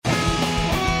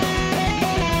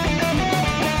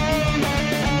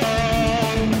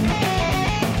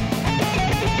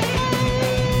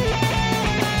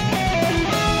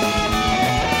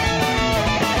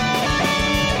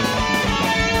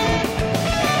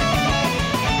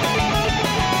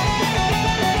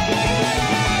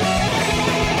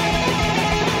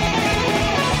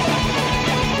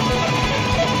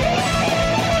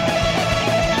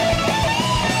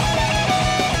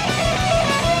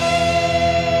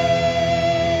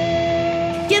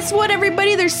guess what,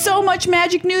 everybody? There's so much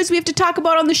magic news we have to talk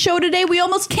about on the show today. We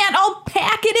almost can't all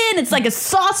pack it in. It's like a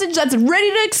sausage that's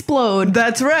ready to explode.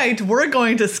 That's right. We're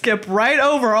going to skip right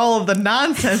over all of the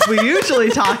nonsense we usually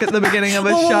talk at the beginning of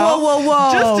a show.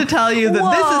 Whoa. Just to tell you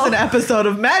that this is an episode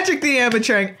of Magic the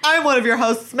Amateuring. I'm one of your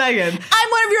hosts, Megan.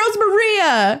 I'm one of your hosts,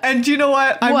 Maria. And you know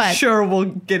what? I'm sure we'll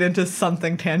get into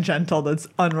something tangential that's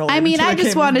unrelated. I mean, I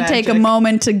just want to take a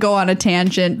moment to go on a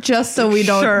tangent just so we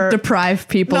don't deprive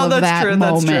people of that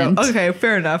moment. That's true. Okay,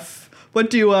 fair enough. What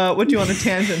do you want to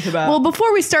tangent about? Well,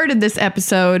 before we started this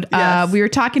episode, we were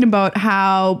talking about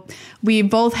how we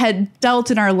both had dealt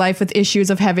in our life with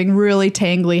issues of having really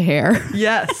tangly hair.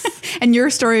 Yes. And your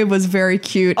story was very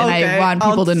cute, and I want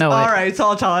people to know it. All right, so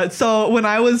I'll tell it. So when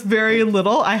I was very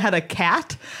little, I had a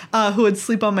cat who would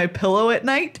sleep on my pillow at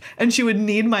night, and she would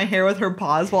knead my hair with her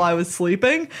paws while I was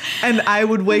sleeping, and I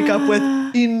would wake up with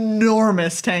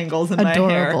enormous tangles in my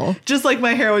hair. Just like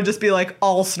my hair would just be like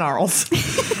all snarls.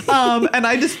 And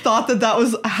I just thought that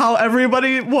was how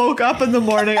everybody woke up in the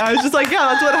morning. I was just like,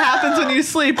 yeah, that's what happens when you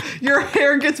sleep. Your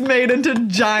hair gets made into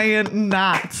giant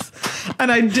knots.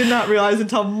 And I did not realize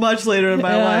until much later in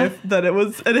my life that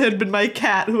it had been my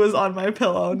cat who was on my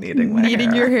pillow kneading my hair.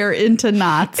 Kneading your hair into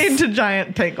knots. Into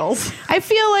giant tangles. I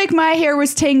feel like my hair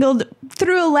was tangled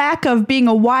through a lack of being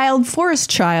a wild forest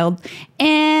child.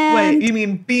 And wait, you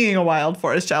mean being a wild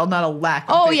forest child, not a lack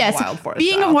of being a wild forest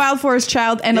being child. A wild forest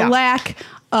child and a lack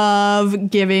of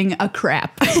giving a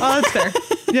crap. Oh, that's fair.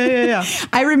 Yeah.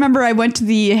 I remember I went to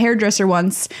the hairdresser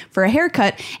once for a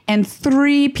haircut, and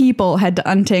 3 people had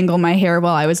to untangle my hair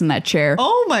while I was in that chair.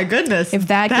 Oh my goodness. If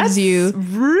that's gives you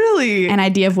really an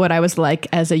idea of what I was like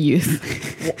as a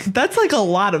youth. That's like a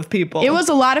lot of people. It was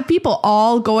a lot of people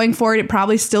all going for it. It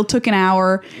probably still took an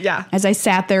hour. Yeah. As I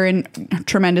sat there in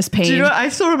tremendous pain. Do you know what? I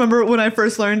still remember when I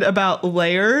first learned about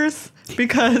layers.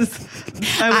 Because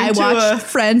I watched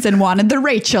Friends and wanted the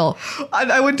Rachel.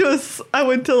 I went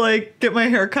to like get my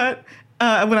hair cut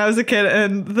when I was a kid,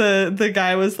 and the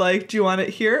guy was like, "Do you want it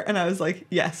here?" And I was like,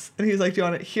 "Yes." And he's like, "Do you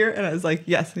want it here?" And I was like,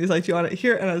 "Yes." And he's like, "Do you want it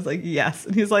here?" And I was like, "Yes."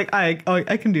 And he's like, I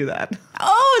can do that."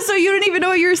 Oh, so you didn't even know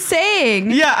what you were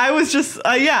saying? Yeah, I was just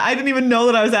I didn't even know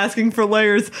that I was asking for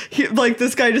layers. Like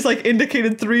this guy just like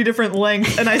indicated 3 different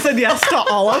lengths, and I said yes to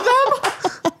all of them.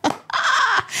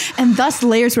 And thus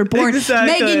layers were born.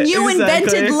 Exactly, Megan, you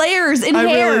invented layers in hair.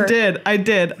 I really did. I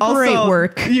did. Also, great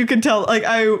work. You can tell, like,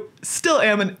 I still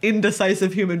am an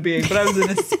indecisive human being, but I was an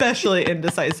especially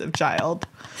indecisive child.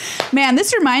 Man,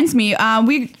 this reminds me,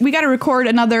 we got to record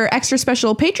another extra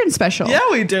special patron special. Yeah,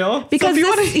 we do. Because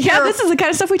so this is the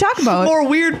kind of stuff we talk about. More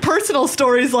weird personal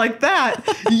stories like that.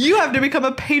 You have to become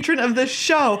a patron of this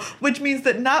show, which means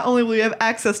that not only will you have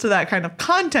access to that kind of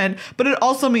content, but it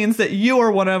also means that you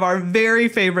are one of our very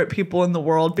favorite people in the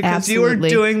world because you are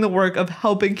doing the work of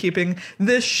helping keeping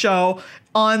this show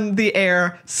on the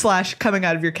air / coming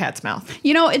out of your cat's mouth.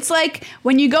 You know, it's like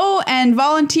when you go and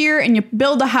volunteer and you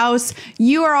build a house,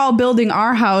 you are all building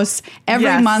our house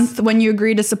every month when you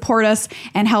agree to support us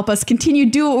and help us continue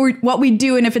do what we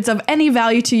do. And if it's of any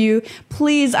value to you,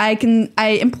 please, I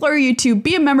implore you to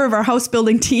be a member of our house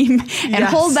building team and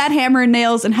hold that hammer and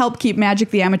nails and help keep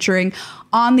Magic the Amateuring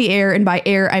on the air. And by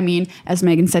air, I mean, as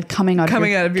Megan said, coming out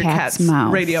of your cat's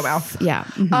mouth. Radio mouth. Yeah.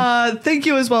 Mm-hmm. Thank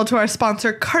you as well to our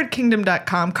sponsor,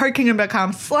 cardkingdom.com,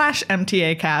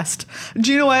 cardkingdom.com/MTAcast.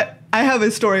 Do you know what? I have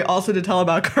a story also to tell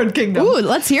about Card Kingdom. Ooh,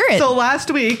 let's hear it. So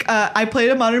last week, I played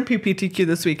a Modern PPTQ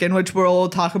this weekend, which we'll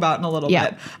talk about in a little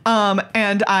bit.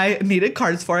 And I needed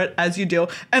cards for it, as you do.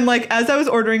 And like, as I was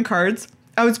ordering cards,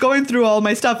 I was going through all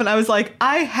my stuff and I was like,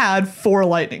 I had 4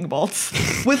 lightning bolts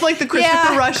with like the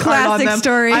Christopher Rush card on them.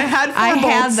 Story. I had 4 bolts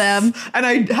had them and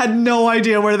I had no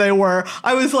idea where they were.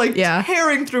 I was like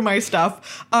tearing through my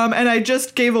stuff. And I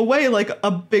just gave away like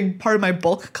a big part of my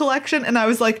bulk collection. And I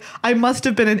was like, I must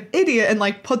have been an idiot and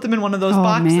like put them in one of those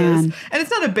boxes. Man. And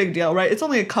it's not a big deal, right? It's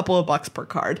only a couple of bucks per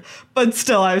card. But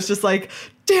still, I was just like,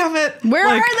 damn it. Where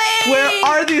are they? Where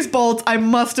are these bolts? I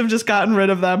must have just gotten rid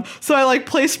of them. So I like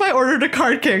placed my order to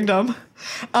Card Kingdom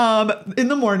in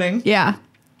the morning. Yeah.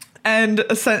 And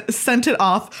sent it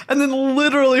off. And then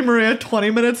literally, Maria,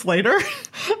 20 minutes later,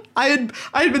 I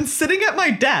had been sitting at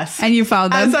my desk. And you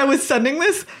found them. As I was sending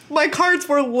this, my cards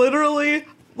were literally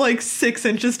like 6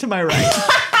 inches to my right.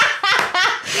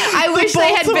 I wish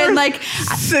they had been like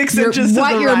 6 inches to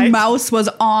what the your right. mouse was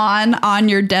on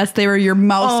your desk. They were your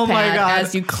mouse pad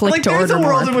as you clicked like, to order. There's a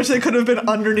world more. in which they could have been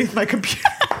underneath my computer.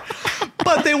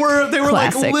 But they were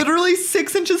like literally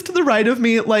 6 inches to the right of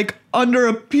me, like under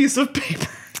a piece of paper.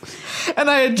 And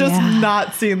I had just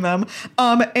not seen them.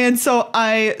 And so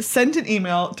I sent an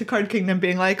email to Card Kingdom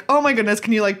being like, oh my goodness,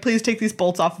 can you like please take these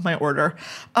bolts off of my order?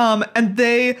 And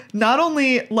they not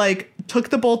only like took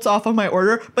the bolts off of my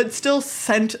order, but still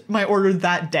sent my order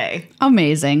that day.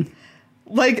 Amazing.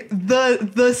 Like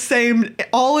the same,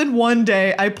 all in one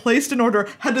day. I placed an order,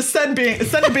 had to send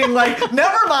it being like,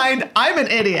 never mind, I'm an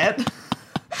idiot.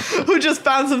 Who just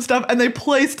found some stuff, and they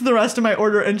placed the rest of my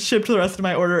order and shipped the rest of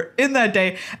my order in that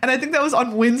day. And I think that was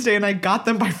on Wednesday, and I got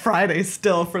them by Friday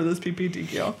still for this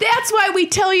PPTQ. That's why we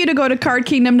tell you to go to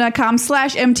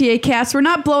cardkingdom.com/MTAcast. We're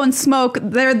not blowing smoke.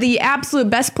 They're the absolute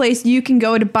best place you can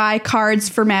go to buy cards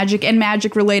for Magic and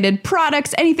Magic-related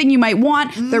products, anything you might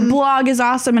want. Their blog is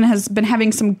awesome and has been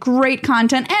having some great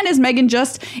content. And as Megan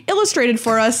just illustrated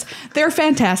for us, they're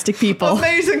fantastic people.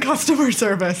 Amazing customer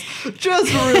service.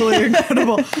 Just really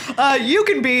incredible. You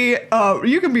can be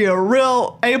a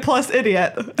real A+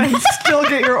 idiot and still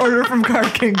get your order from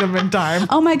Card Kingdom in time.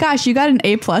 Oh my gosh, you got an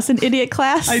A+ in idiot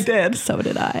class? I did. So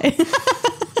did I.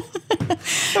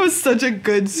 I was such a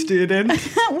good student.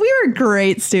 We were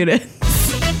great students.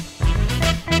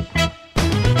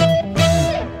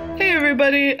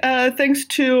 Everybody, thanks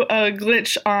to a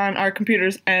glitch on our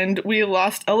computer's end, we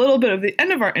lost a little bit of the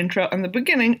end of our intro and the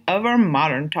beginning of our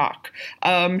modern talk.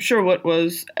 Sure,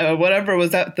 whatever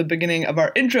was at the beginning of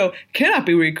our intro cannot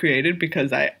be recreated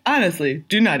because I honestly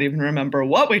do not even remember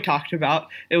what we talked about.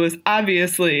 It was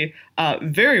obviously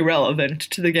very relevant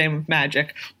to the game of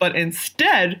Magic, but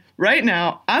instead, right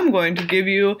now, I'm going to give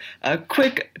you a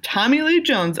quick Tommy Lee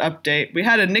Jones update. We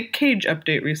had a Nick Cage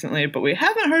update recently, but we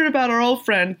haven't heard about our old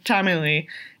friend Tommy Lee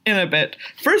in a bit.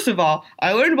 First of all,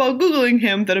 I learned while Googling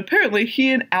him that apparently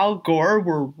he and Al Gore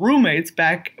were roommates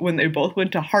back when they both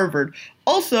went to Harvard.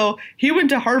 Also, he went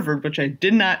to Harvard, which I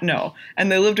did not know,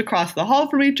 and they lived across the hall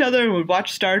from each other and would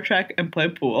watch Star Trek and play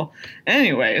pool.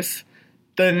 Anyways,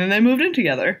 then they moved in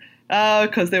together.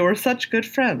 Because they were such good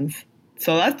friends.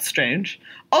 So that's strange.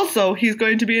 Also, he's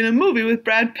going to be in a movie with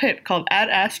Brad Pitt called Ad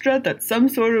Astra that's some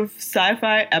sort of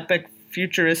sci-fi epic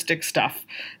futuristic stuff.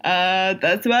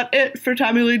 That's about it for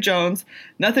Tommy Lee Jones.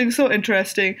 Nothing so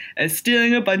interesting as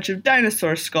stealing a bunch of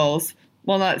dinosaur skulls.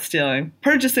 Well, not stealing.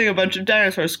 Purchasing a bunch of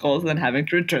dinosaur skulls and then having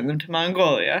to return them to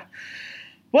Mongolia.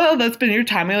 Well, that's been your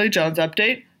Tommy Lee Jones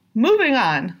update. Moving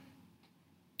on.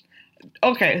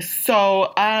 Okay,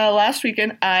 so last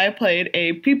weekend I played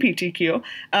a PPTQ.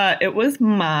 It was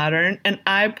modern, and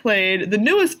I played the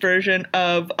newest version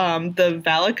of the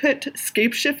Valakut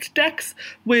Scapeshift decks,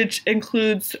 which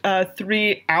includes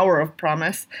 3 Hour of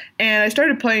Promise. And I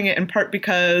started playing it in part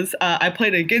because I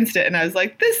played against it, and I was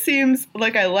like, this seems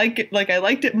like I like it. Like I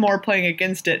liked it more playing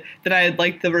against it than I had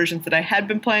liked the versions that I had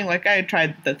been playing. Like I had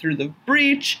tried Through the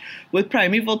Breach with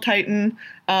Primeval Titan.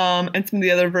 And some of the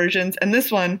other versions, and this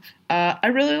one I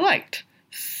really liked.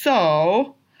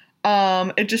 So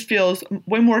it just feels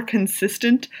way more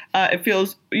consistent. It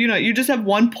feels, you just have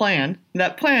one plan.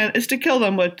 That plan is to kill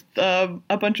them with a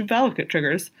bunch of Valakut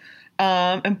triggers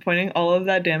and pointing all of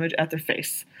that damage at their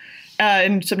face.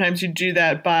 And sometimes you do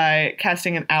that by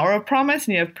casting an Hour of Promise,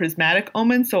 and you have Prismatic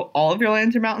Omen, so all of your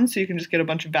lands are mountains, so you can just get a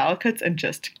bunch of Valakuts and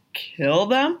just kill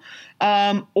them.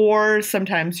 Or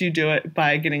sometimes you do it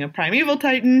by getting a Primeval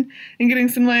Titan and getting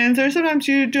some lands, or sometimes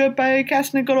you do it by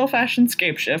casting a good old-fashioned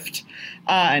Scapeshift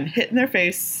and hitting their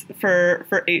face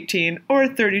for 18 or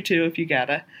 32 if you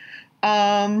gotta.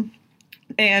 And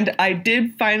I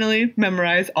did finally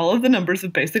memorize all of the numbers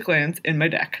of basic lands in my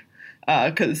deck.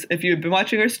 Because if you've been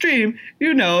watching our stream,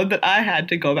 you know that I had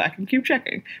to go back and keep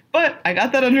checking. But I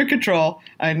got that under control.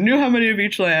 I knew how many of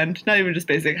each land, not even just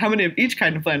basic, how many of each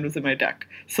kind of land was in my deck,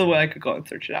 so I could go and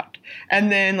search it out. And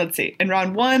then, let's see, in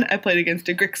round 1, I played against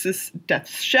a Grixis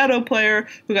Death's Shadow player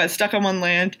who got stuck on one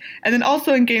land. And then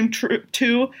also in game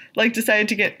 2, decided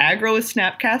to get aggro with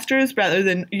Snapcasters rather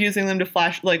than using them to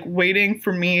flash, waiting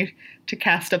for me to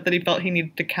cast stuff that he felt he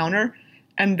needed to counter,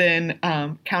 and then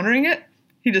countering it.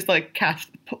 He just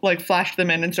flashed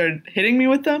them in and started hitting me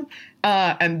with them.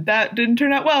 And that didn't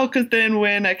turn out well, because then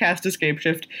when I cast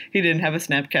Scapeshift, he didn't have a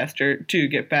Snapcaster to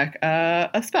get back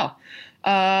a spell.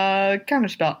 Counter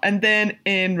spell. And then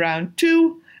in round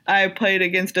 2, I played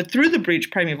against a Through the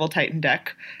Breach Primeval Titan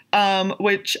deck,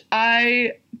 which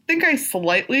I think I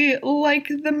slightly like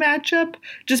the matchup,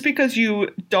 just because you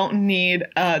don't need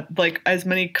as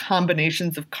many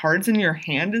combinations of cards in your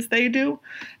hand as they do.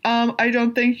 I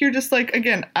don't think you're just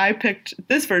again, I picked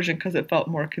this version because it felt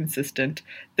more consistent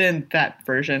than that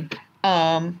version.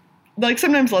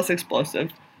 Sometimes less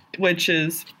explosive, which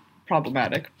is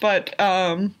problematic, but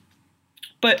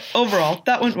But overall,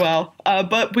 that went well.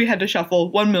 But we had to shuffle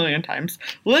 1 million times.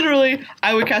 Literally,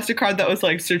 I would cast a card that was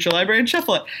like, search your library and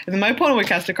shuffle it. And then my opponent would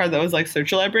cast a card that was like,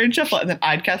 search your library and shuffle it. And then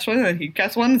I'd cast one, and then he'd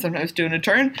cast one, and sometimes do in a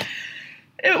turn.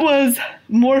 It was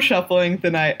more shuffling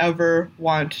than I ever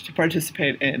want to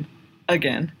participate in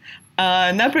again.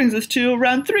 And that brings us to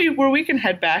round 3, where we can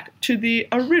head back to the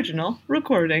original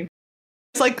recording.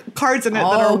 It's like cards in it that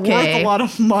are worth a lot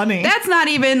of money. That's not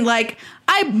even like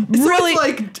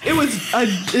it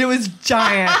was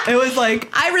giant. It was like,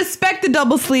 I respect the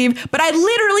double sleeve, but I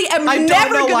literally am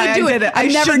never going to do it.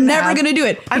 I'm never going to do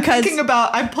it because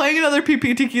I'm playing another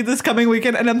PPTQ this coming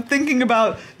weekend, and I'm thinking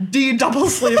about double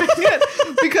sleeving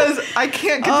it because I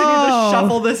can't continue to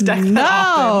shuffle this deck that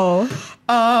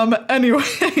often.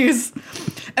 Anyways,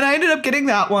 and I ended up getting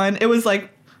that one. It was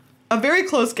like a very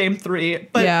close game 3,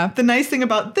 but the nice thing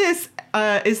about this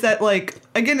is that, like,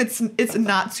 again, it's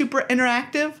not super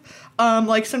interactive.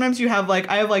 Like, sometimes you have, like,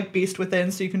 I have, like, Beast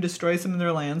Within, so you can destroy some of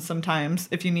their lands sometimes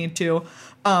if you need to,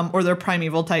 or their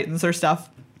Primeval Titans or stuff.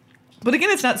 But again,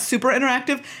 it's not super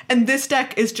interactive, and this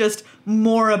deck is just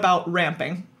more about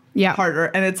ramping. Harder.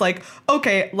 And it's like,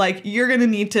 okay, like, you're going to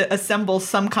need to assemble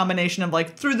some combination of,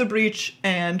 like, Through the Breach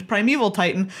and Primeval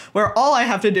Titan, where all I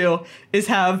have to do is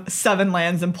have 7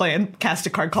 lands and play and cast a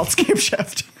card called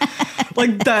Scapeshift.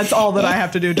 Like, that's all that I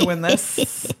have to do to win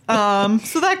this.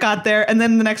 So that got there. And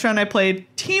then the next round I played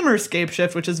Temur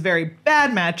Scapeshift, which is a very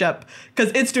bad matchup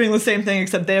because it's doing the same thing,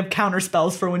 except they have counter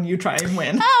spells for when you try and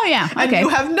win. Oh, yeah. Okay. And you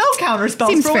have no counter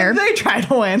spells Seems for fair. when they try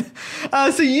to win.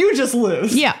 So you just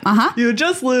lose. Yeah. You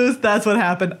just lose. That's what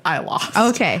happened. I lost.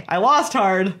 Okay. I lost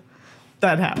hard.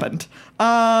 That happened.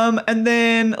 And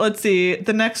then let's see.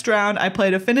 The next round I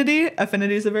played Affinity.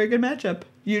 Affinity is a very good matchup.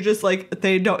 You just, like,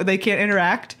 they can't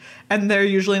interact, and they're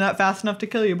usually not fast enough to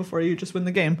kill you before you just win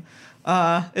the game.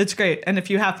 It's great. And if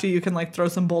you have to, you can, like, throw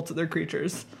some bolts at their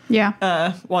creatures.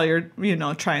 Yeah. While you're,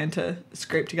 trying to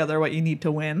scrape together what you need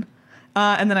to win.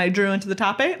 And then I drew into the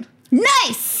top 8.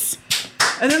 Nice.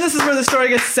 And then this is where the story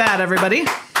gets sad, everybody.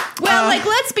 Well, like,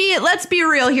 let's be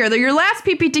real here. Your last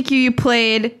PPTQ you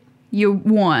played, you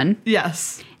won.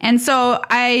 Yes. And so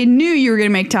I knew you were going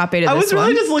to make top 8 of this one. I was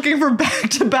really just looking for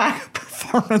back-to-back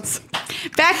performance.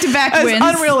 Back-to-back wins.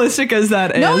 As unrealistic as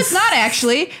that is. No, it's not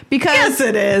actually. Because yes,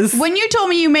 it is. When you told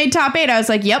me you made top 8, I was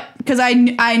like, yep. Because I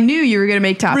knew you were going to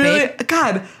make top 8. Really?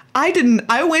 God, I didn't.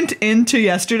 I went into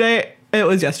yesterday. It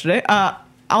was yesterday.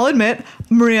 I'll admit,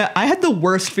 Maria, I had the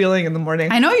worst feeling in the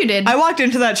morning. I know you did. I walked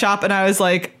into that shop and I was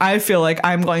like, I feel like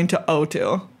I'm going to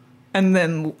O2 and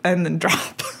then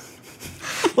drop.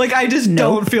 Like, I just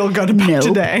don't feel good about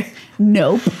today.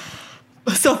 Nope.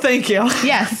 So thank you.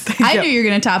 Yes. I knew you were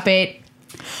going to top 8.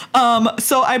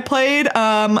 So I played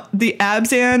the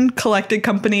Abzan Collected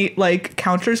Company, like,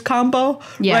 counters combo,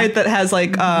 right? That has,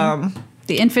 like,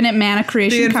 the infinite mana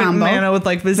creation the infinite combo. mana with,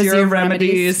 like, Vizier of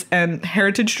Remedies and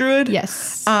Heritage Druid.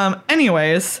 Yes.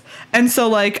 Anyways, and so,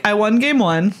 like, I won game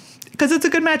 1 because it's a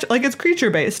good match. Like, it's creature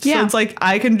based. Yeah. So it's like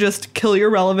I can just kill your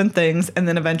relevant things and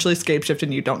then eventually Scapeshift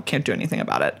and you can't do anything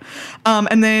about it.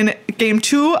 And then game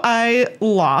 2 I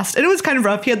lost, and it was kind of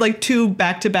rough. He had, like, 2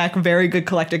 back-to-back very good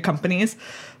Collected Companies.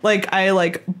 Like, I,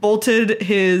 like, bolted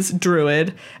his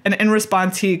Druid, and in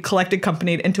response, he Collected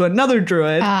Companied into another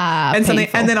Druid, and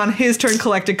then on his turn,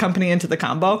 Collected Company into the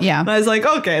combo. Yeah. And I was like,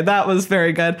 okay, that was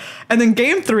very good. And then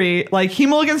game 3, like, he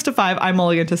mulligans to 5, I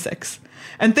mulligan to 6.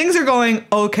 And things are going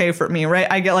okay for me, right?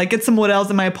 I get some Wood Elves,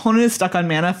 and my opponent is stuck on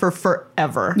mana for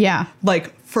forever. Yeah.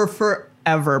 Like, for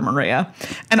forever, Maria.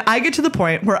 And I get to the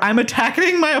point where I'm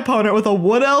attacking my opponent with a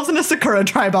Wood Elves and a Sakura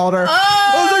Tribalder.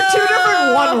 Those are 2 different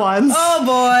 1/1s. Oh,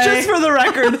 boy. Just for the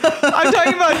record, I'm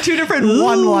talking about 2 different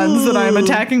 1/1s that I'm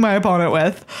attacking my opponent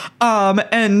with.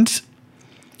 And,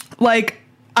 like,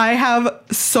 I have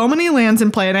so many lands in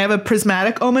play, and I have a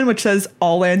Prismatic Omen, which says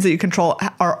all lands that you control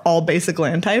are all basic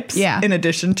land types, in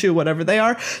addition to whatever they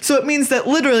are. So it means that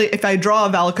literally, if I draw a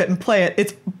Valakut and play it,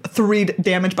 it's 3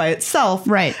 damage by itself.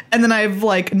 Right. And then I've,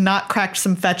 like, not cracked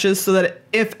some fetches so that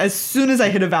as soon as I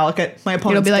hit a Valakut, my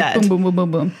opponent's It'll be like dead. boom, boom, boom,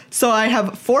 boom, boom. So I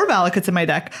have 4 Valakuts in my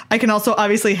deck. I can also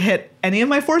obviously hit any of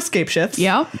my 4 Scapeshifts.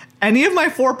 Yep. Any of my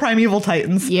 4 Primeval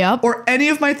Titans. Yep. Or any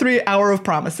of my 3 Hour of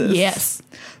Promises. Yes.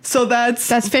 So that's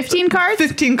 15 cards?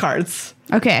 15 cards.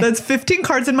 Okay. That's 15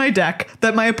 cards in my deck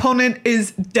that my opponent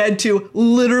is dead to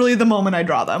literally the moment I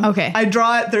draw them. Okay. I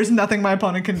draw it. There's nothing my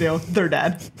opponent can do. They're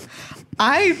dead.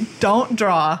 I don't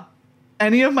draw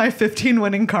any of my 15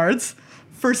 winning cards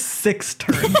for 6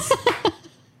 turns.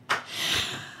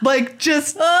 Like, I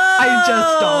just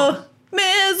don't.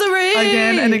 Misery.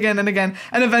 Again and again and again.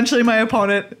 And eventually my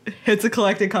opponent hits a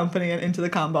Collected Company and into the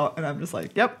combo. And I'm just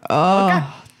like, yep. Oh, okay.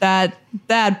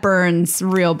 That burns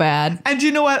real bad. And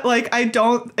you know what? Like,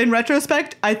 in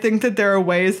retrospect, I think that there are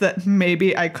ways that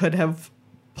maybe I could have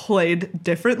played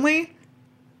differently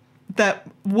that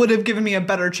would have given me a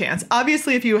better chance.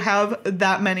 Obviously, if you have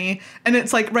that many, and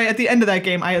it's like right at the end of that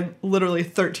game, I had literally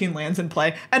 13 lands in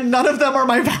play, and none of them are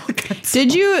my Valakut.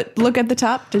 Did you look at the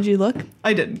top? Did you look?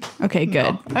 I didn't. Okay, good.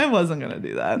 No, I wasn't going to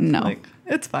do that. No. Like,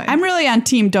 it's fine. I'm really on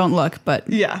team don't look, but...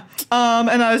 Yeah.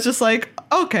 And I was just like,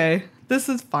 okay, this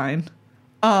is fine.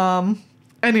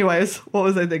 Anyways, what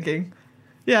was I thinking?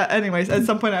 Yeah, anyways, at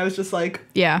some point I was just like...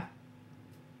 Yeah.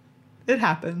 It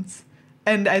happens.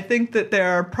 And I think that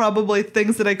there are probably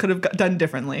things that I could have done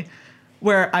differently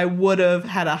where I would have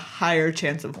had a higher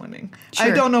chance of winning. Sure.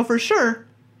 I don't know for sure,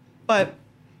 but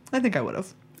I think I would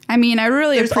have. I mean, I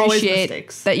really There's always appreciate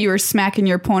mistakes. that you were smacking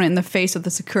your opponent in the face with the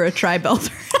Sakura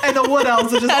Tri-Belter. And the Wood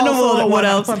Elves, which is And the also Wood a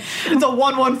Elves. It's a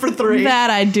 1/1 for 3.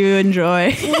 That I do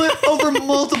enjoy. Over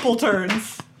multiple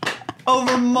turns.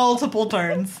 Over multiple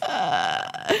turns.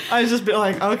 I was just be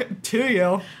like, okay, to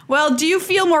you. Well, do you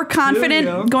feel more Yeah.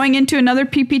 confident going into another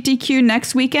PPTQ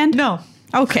next weekend? No.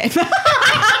 Okay. I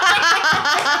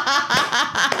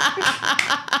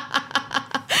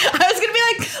was going to be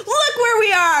like, look where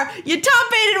we are. You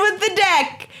top-8'd with the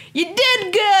deck. You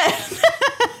did good.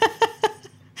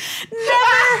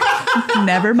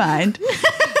 Never mind.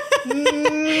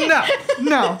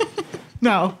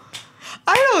 No.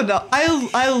 I don't know.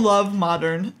 I love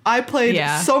Modern. I played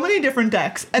so many different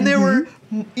decks, and there were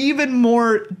even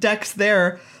more decks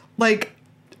there. Like,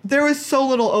 there was so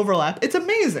little overlap. It's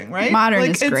amazing, right? Modern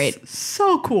like, is it's great.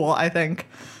 So cool, I think.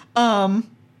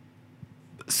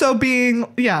 So being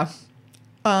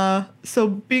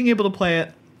able to play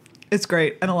it, it's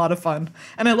great and a lot of fun.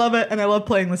 And I love it, and I love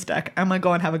playing this deck. I'm gonna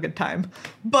go and have a good time.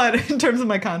 But in terms of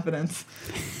my confidence,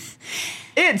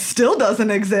 it still doesn't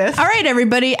exist. All right,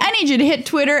 everybody. I need you to hit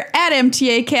Twitter at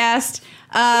MTAcast.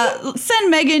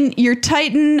 Send Megan your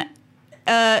Titan.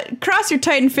 Cross your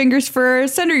Titan fingers for.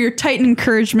 Send her your Titan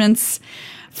encouragements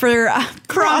for.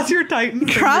 Cross your Titan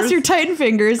fingers. Cross your Titan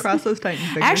fingers. Cross those Titan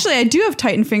fingers. Actually, I do have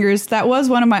Titan fingers. That was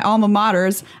one of my alma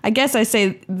maters. I guess I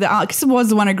say because it was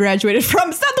the one I graduated from.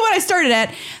 It's not the one I started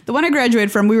at. The one I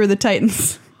graduated from, we were the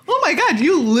Titans. Oh my God,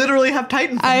 you literally have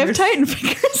Titan fingers. I have Titan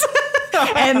fingers.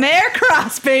 And they're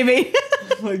crossed, baby.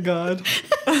 Oh my God.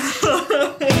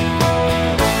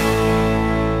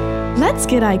 Let's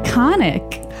get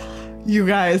iconic. You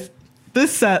guys,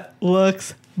 this set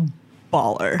looks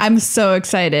baller. I'm so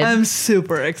excited. I'm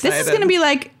super excited. This is going to be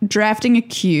like drafting a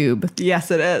cube.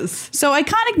 Yes, it is. So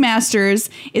Iconic Masters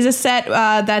is a set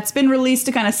that's been released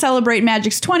to kind of celebrate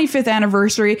Magic's 25th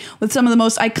anniversary with some of the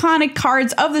most iconic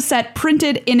cards of the set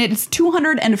printed in its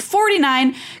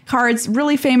 249 cards,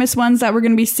 really famous ones that we're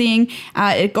going to be seeing.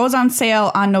 It goes on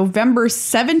sale on November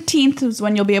 17th is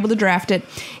when you'll be able to draft it.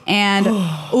 And,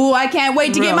 I can't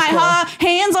wait to get my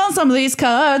hands on some of these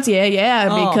cards.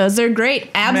 Yeah, because they're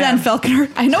great. Abzan Falconer.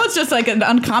 I know it's just like an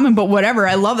uncommon, but whatever.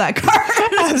 I love that card.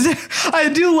 I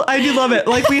do love it.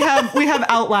 Like we have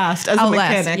Outlast as a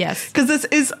mechanic. Yes. Because this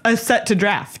is a set to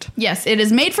draft. Yes, it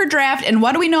is made for draft. And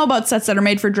what do we know about sets that are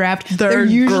made for draft? They're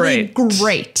usually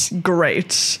great.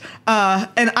 Great.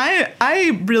 And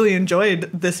I really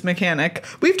enjoyed this mechanic.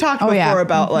 We've talked before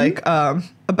about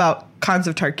about Khans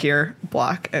of Tarkir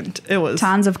block, and it was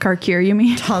Tons of Karkir, you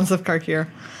mean? tons of Karkir.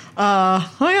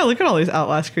 Look at all these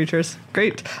Outlast creatures.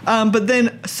 Great. But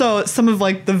then, so some of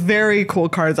like the very cool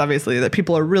cards, obviously, that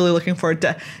people are really looking forward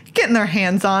to getting their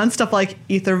hands on. Stuff like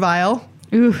Aether Vial.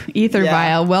 Ooh, Aether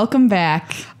Vial. Welcome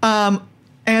back.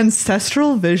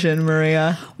 Ancestral Vision,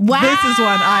 Maria. Wow. This is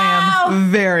one I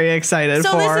am very excited for.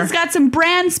 So this has got some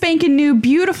brand spanking new,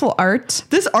 beautiful art.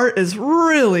 This art is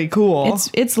really cool.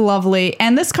 It's lovely.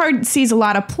 And this card sees a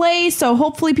lot of play, so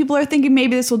hopefully people are thinking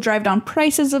maybe this will drive down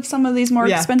prices of some of these more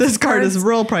expensive this card cards. is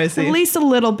real pricey. At least a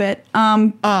little bit.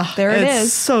 There it is.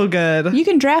 It's so good. You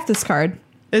can draft this card.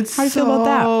 How do you feel about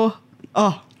that?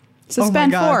 Oh.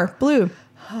 Suspend oh my God. 4, blue.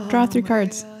 Draw 3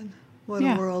 cards. God. What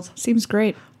a world. Seems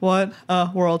great. What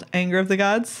a world. Anger of the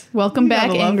Gods. Welcome back,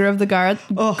 gotta love- Anger of the Guards.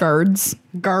 Guards.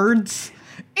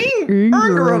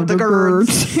 Anger of the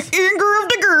Guards. Anger of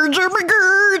the Guards. Oh my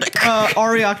God.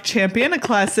 Auriok Champion, a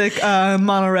classic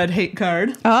mono red hate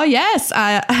card. Oh yes,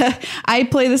 I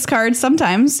play this card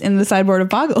sometimes in the sideboard of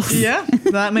Boggles. Yeah,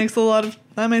 that makes a lot of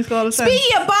sense.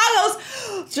 Speaking of Boggles,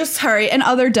 just sorry, and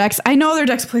other decks. I know other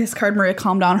decks play this card. Maria,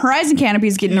 calm down. Horizon Canopy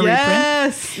is getting a reprint.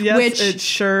 Yes, which it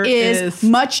sure is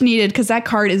much needed because that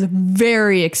card is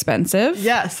very expensive.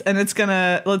 Yes, and it's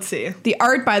gonna. Let's see. The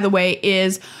art, by the way,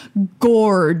 is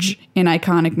gorge in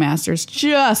Iconic Masters.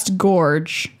 Just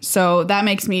gorge. So that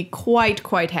makes me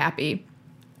quite happy.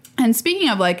 And speaking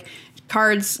of like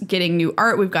cards getting new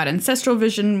art, we've got Ancestral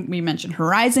Vision. We mentioned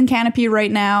Horizon Canopy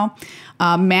right now.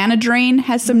 Mana Drain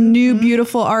has some new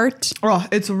beautiful art. Oh,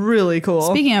 it's really cool.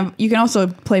 Speaking of, you can also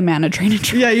play Mana Drain.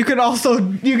 Yeah, you can also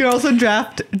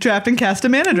draft and cast a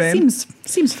Mana Drain.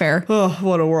 Seems fair. Oh,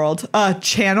 what a world.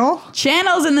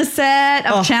 Channel's in the set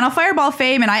of Channel Fireball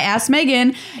fame, and I asked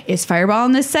Megan, is Fireball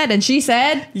in this set? And she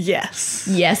said, yes.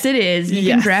 Yes, it is. You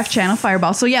can draft Channel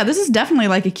Fireball. So yeah, this is definitely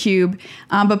like a cube,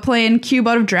 but playing cube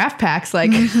out of draft packs.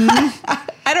 Like,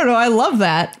 I don't know. I love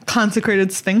that.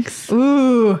 Consecrated Sphinx.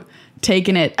 Ooh.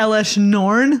 Taking it. Elesh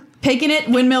Norn. Taking it.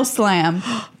 Windmill Slam.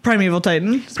 Primeval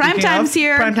Titan. Prime Time's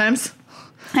here. Prime Times.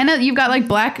 I know you've got like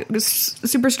black,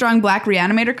 super strong black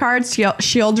Reanimator cards.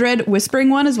 Sheoldred Whispering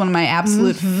one is one of my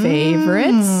absolute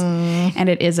favorites. And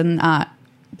it is in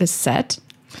this set.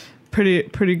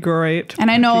 Pretty great.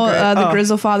 And I know the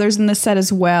Grizzle Father's in this set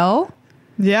as well.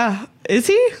 Yeah. Is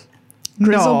he?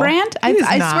 Grizzlebrand? No,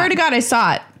 I swear to God I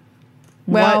saw it.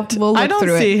 Well, we'll look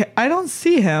through it. I don't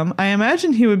see him. I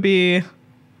imagine he would be...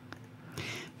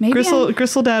 Maybe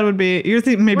Gristle Dad would be... You're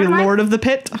thinking maybe Lord of the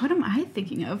Pit? What am I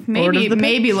thinking of?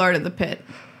 Maybe Lord of the Pit.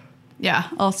 Yeah,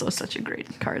 also such a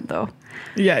great card, though.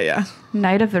 Yeah.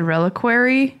 Knight of the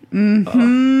Reliquary.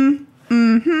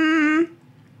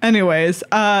 Anyways,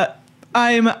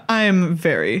 I'm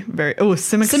very, very... Oh,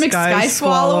 Simic Sky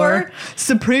Swallower.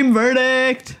 Supreme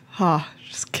Verdict.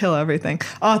 Just kill everything.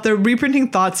 They're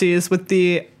reprinting Thoughtseize with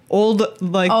the old,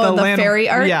 like, the fairy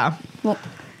art? Yeah. Well,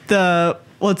 the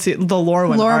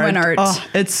Lorwyn art. Oh,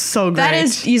 it's so great. That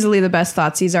is easily the best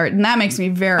Thoughtseize art, and that makes me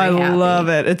very happy. I love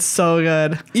it. It's so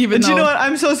good. But you know what?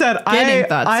 I'm so sad.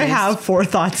 I have 4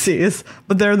 Thougeize,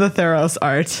 but they're the Theros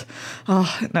art.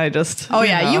 Oh, and I just... Oh,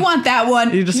 yeah. You want that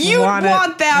one. You want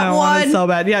that one. Want it so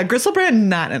bad. Yeah, Gristlebrand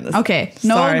not in this. Okay.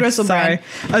 No Gristlebrand.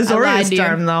 Azorius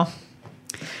Charm, though.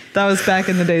 That was back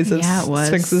in the days of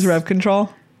Sphinx's Rev Control.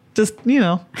 Just,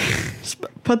 just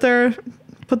put their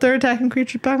attacking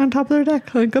creatures back on top of their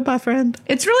deck. Like, goodbye, friend.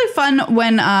 It's really fun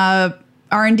when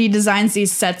R&D designs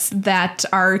these sets that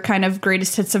are kind of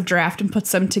greatest hits of draft and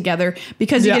puts them together,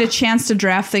 because you get a chance to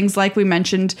draft things like we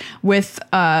mentioned with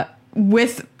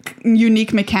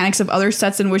unique mechanics of other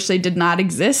sets in which they did not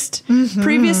exist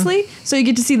previously. So you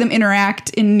get to see them interact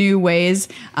in new ways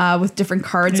with different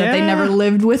cards that they never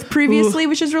lived with previously,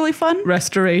 which is really fun.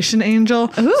 Restoration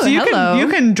Angel. Ooh, so you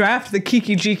can draft the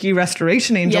Kiki Jiki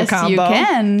Restoration Angel combo. Yes, you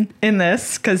can. In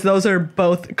this, because those are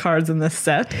both cards in this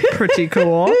set. Pretty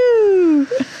cool.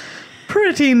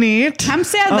 Pretty neat. I'm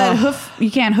sad that you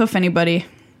can't hoof anybody.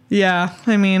 Yeah,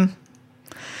 I mean...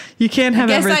 You can't have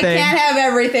everything. I can't have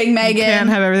everything, Megan. You can't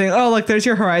have everything. Oh, look, there's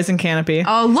your Horizon Canopy.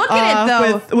 Oh, look at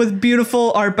it, though. With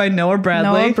beautiful art by Noah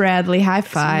Bradley. Noah Bradley, high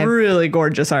five. It's really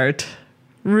gorgeous art.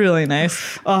 Really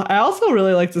nice. I also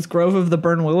really like this Grove of the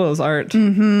Burn Willows art.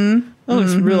 It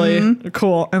looks really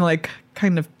cool and like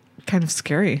kind of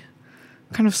scary.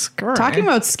 Kind of scary. Talking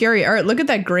about scary art, look at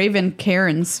that Graven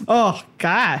Cairns. Oh,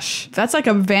 gosh. That's like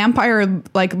a vampire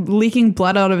like leaking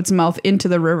blood out of its mouth into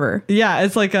the river. Yeah,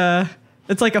 it's like a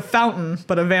fountain,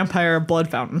 but a vampire blood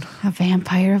fountain. A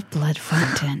vampire blood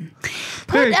fountain.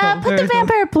 Put the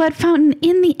vampire blood fountain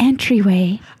in the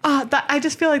entryway. I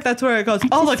just feel like that's where it goes.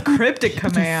 The Cryptic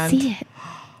Command. See it.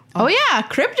 Oh yeah,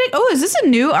 Cryptic. Oh, is this a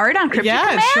new art on Cryptic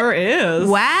Command? Yeah, it sure is.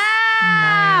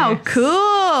 Wow, nice.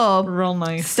 Cool. Real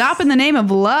nice. Stop in the name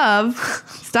of love.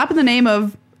 Stop in the name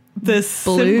of this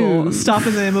blue. Symbol. Stop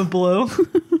in the name of blue.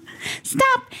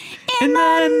 Stop in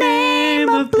the name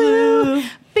of blue.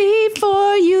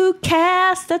 Before you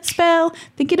cast that spell,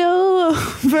 think it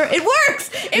over. It works.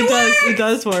 It works. It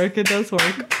does work. It does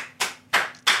work.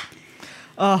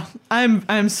 Oh,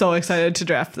 I'm so excited to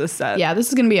draft this set. Yeah, this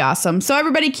is going to be awesome. So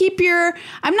everybody keep your,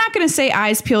 I'm not going to say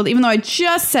eyes peeled, even though I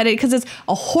just said it because it's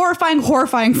a horrifying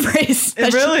phrase.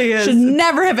 It really is. Should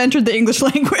never have entered the English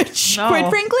language, quite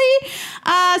frankly.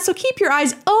 So keep your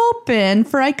eyes open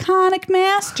for Iconic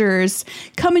Masters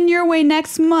coming your way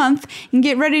next month, and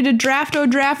get ready to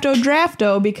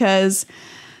drafto because,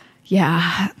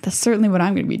 yeah, that's certainly what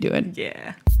I'm going to be doing.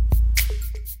 Yeah.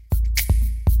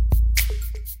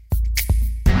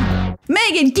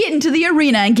 Megan, get into the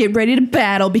arena and get ready to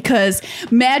battle because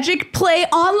Magic Play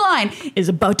Online is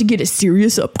about to get a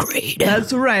serious upgrade.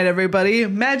 That's right, everybody.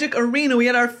 Magic Arena, we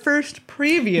had our first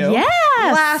preview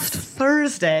last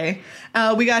Thursday.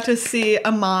 We got to see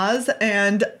Amaz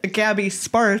and Gabby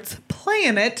Spartz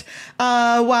playing it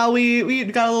while we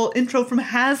got a little intro from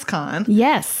HasCon.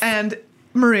 Yes. And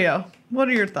Maria, What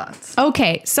are your thoughts?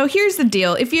 Okay, so here's the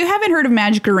deal. If you haven't heard of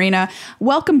Magic Arena,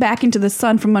 welcome back into the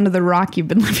sun from under the rock you've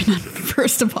been living on,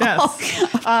 first of all.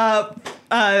 Yes.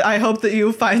 I hope that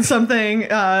you find something,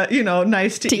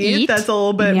 nice to eat that's a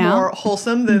little bit more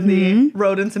wholesome than the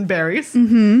rodents and berries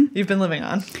you've been living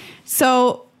on.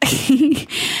 So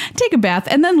take a bath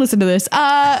and then listen to this.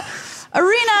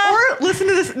 Arena. Or listen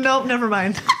to this. Nope, never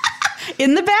mind.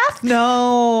 In the bath?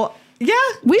 No. Yeah.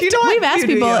 We've asked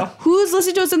people who's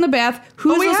listening to us in the bath,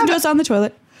 who's listening to us on the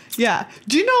toilet. Yeah.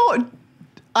 Do you know,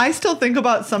 I still think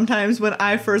about sometimes when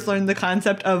I first learned the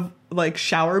concept of like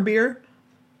shower beer.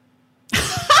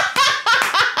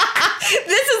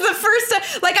 This is the first time,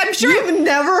 like, I'm sure. You've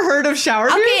never heard of shower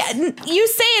beer? Okay, you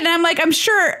say it and I'm like, I'm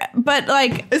sure, but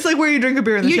like. It's like where you drink a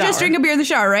beer in the shower. You just drink a beer in the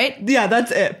shower, right? Yeah,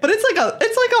 that's it. But it's like a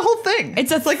whole thing.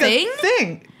 It's like thing? a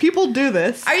thing. People do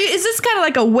this. Is this kind of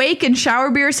like a wake and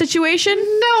shower beer situation?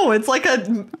 No, it's like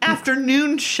a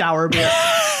afternoon shower beer.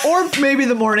 Or maybe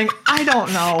the morning. I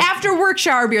don't know. After work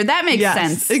shower beer. That makes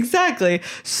sense. Exactly.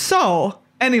 So,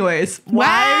 anyways,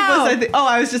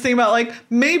 I was just thinking about like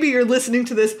maybe you're listening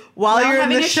to this while you're in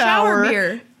the shower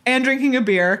beer. And drinking a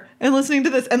beer and listening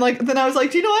to this. And like then I was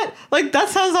like, do you know what? Like that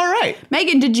sounds all right.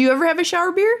 Megan, did you ever have a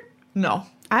shower beer? No.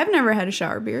 I've never had a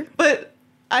shower beer. But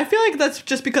I feel like that's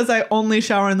just because I only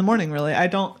shower in the morning, really. I'm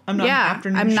not an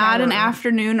afternoon shower. I'm not an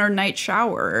afternoon or night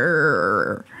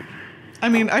shower. I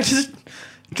mean, I just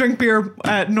drink beer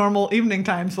at normal evening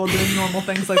times while doing normal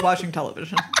things like watching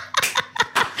television.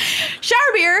 Shower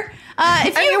beer.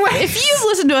 If you've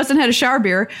listened to us and had a shower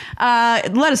beer,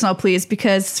 let us know, please,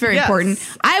 because it's very important.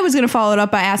 I was going to follow it up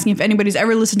by asking if anybody's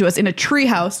ever listened to us in a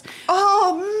treehouse.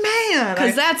 Oh, man.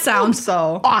 Because that sounds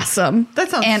awesome.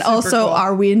 That sounds And super also, cool.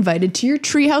 are we invited to your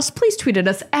treehouse? Please tweet at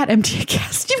us at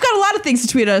MTAcast. You've got a lot of things to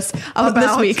tweet us about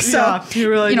this week. So, yeah, you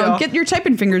really do. Get your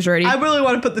typing fingers ready. I really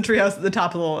want to put the treehouse at the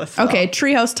top of the list. So. Okay,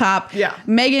 treehouse top. Yeah.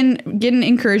 Megan, get an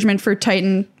encouragement for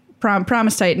Titan,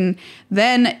 Promise Titan,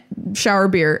 then shower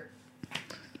beer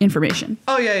information.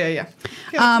 Oh, yeah. Yeah,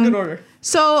 that's a good order.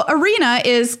 So Arena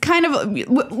is kind of,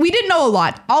 we didn't know a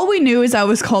lot. All we knew is that it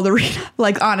was called Arena,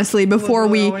 like honestly, before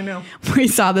we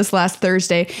saw this last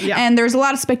Thursday. Yeah. And there's a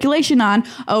lot of speculation on,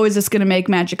 is this going to make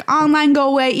Magic Online go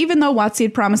away? Even though WotC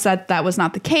had promised that was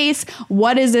not the case.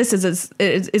 What is this? Is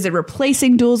it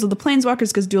replacing Duels of the Planeswalkers?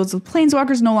 Because Duels of the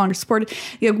Planeswalkers no longer supported.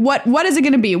 What is it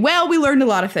going to be? Well, we learned a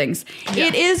lot of things. Yeah.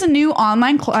 It is a new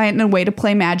online client and a way to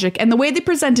play Magic. And the way they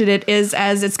presented it is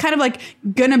as it's kind of like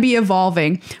going to be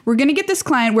evolving. We're going to get this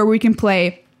client where we can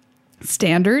play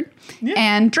standard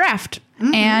and draft.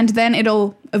 Mm-hmm. And then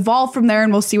it'll evolve from there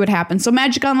and we'll see what happens. So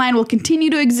Magic Online will continue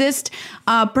to exist,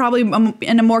 probably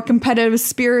in a more competitive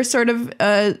sphere sort of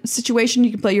situation.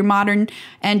 You can play your Modern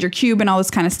and your Cube and all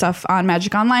this kind of stuff on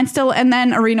Magic Online still, and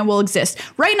then Arena will exist.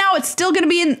 Right now, it's still going to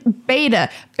be in beta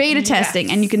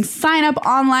testing, and you can sign up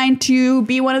online to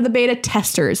be one of the beta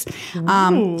testers.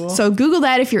 So Google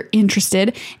that if you're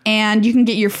interested, and you can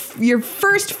get your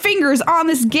first fingers on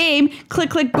this game.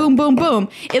 Click, click, boom, boom, boom.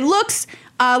 It looks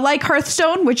like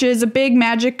Hearthstone, which is a big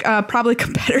Magic probably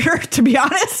competitor, to be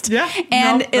honest. Yeah.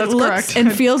 And it looks correct.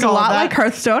 and feels a lot like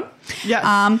Hearthstone.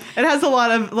 Yes. It has a lot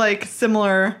of like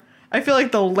similar. I feel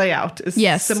like the layout is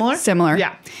similar. Similar.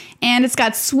 Yeah. And it's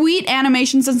got sweet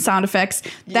animations and sound effects.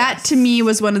 That to me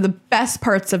was one of the best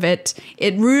parts of it.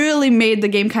 It really made the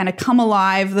game kind of come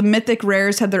alive. The mythic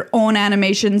rares had their own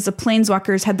animations. The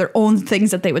planeswalkers had their own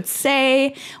things that they would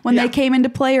say when they came into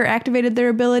play or activated their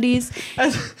abilities.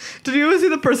 Did you ever see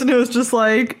the person who was just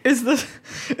like, is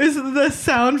the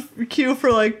sound cue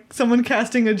for like someone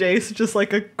casting a Jace just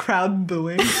like a crowd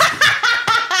booing?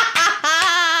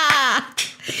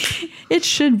 It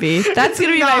should be. That's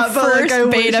going to be my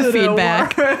first beta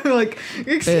feedback. Like,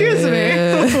 excuse me.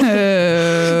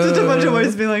 Just a bunch of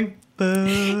voices being like,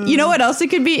 boo. You know what else it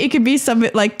could be? It could be some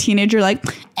like teenager like,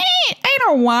 I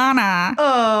don't wanna.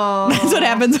 Oh. That's what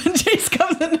happens when Jace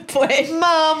comes into play.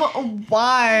 Mom,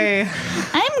 why?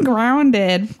 I'm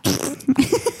grounded.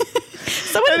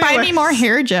 Someone buy me more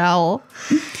hair gel.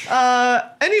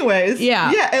 Anyways,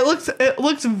 it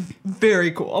looks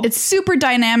very cool. It's super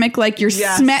dynamic. Like your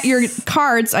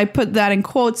cards, I put that in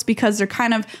quotes because they're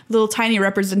kind of little tiny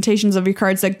representations of your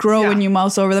cards that grow when you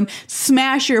mouse over them.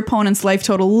 Smash your opponent's life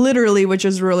total, literally, which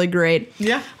is really great.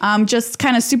 Yeah. Just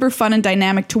kind of super fun and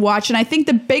dynamic to watch. And I think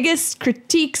the biggest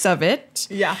critiques of it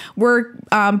were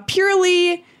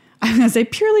purely. I'm going to say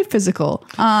purely physical.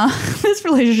 This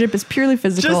relationship is purely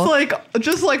physical.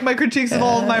 Just like my critiques of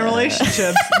all of my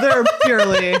relationships. They're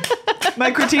purely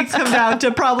My critiques come down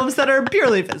to problems that are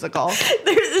purely physical.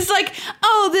 It's like,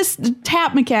 oh, this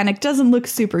tap mechanic doesn't look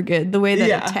super good the way that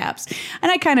it taps.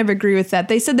 And I kind of agree with that.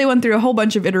 They said they went through a whole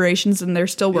bunch of iterations and they're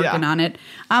still working on it.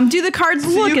 Do the cards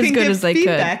look as good as they could?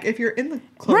 Feedback if you're in the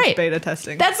closed beta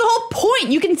testing. That's the whole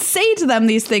point. You can say to them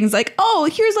these things like, oh,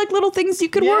 here's like little things you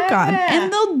could work on.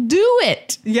 And they'll do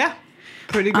it. Yeah.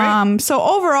 Pretty great. So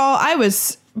overall, I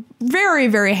was very,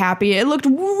 very happy. It looked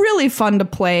really fun to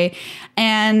play,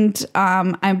 and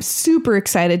I'm super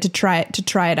excited to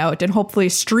try it out and hopefully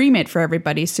stream it for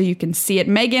everybody so you can see it.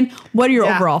 Megan, what are your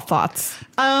overall thoughts?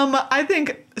 I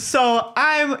think so.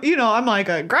 I'm like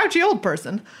a grouchy old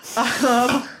person.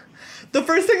 The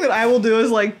first thing that I will do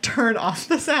is like turn off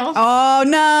the sound. Oh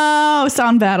no,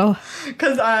 sound battle.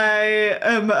 Because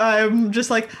I'm just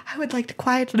like, I would like to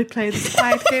quietly play this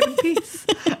quiet game in peace.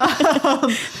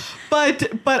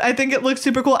 But I think it looks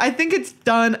super cool. I think it's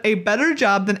done a better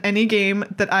job than any game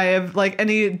that I have, like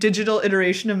any digital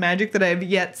iteration of Magic that I have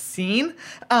yet seen.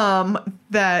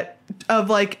 That of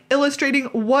like illustrating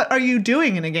what are you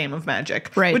doing in a game of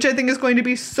Magic, right? Which I think is going to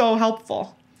be so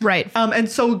helpful. Right. And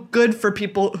so good for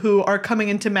people who are coming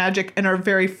into Magic and are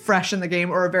very fresh in the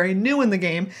game or are very new in the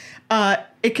game.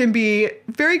 It can be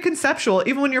very conceptual,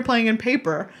 even when you're playing in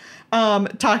paper. When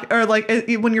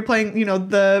you're playing,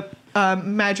 the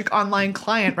Magic Online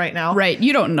client right now. Right.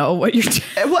 You don't know what you're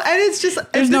doing. Well, and it's just...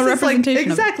 There's no representation.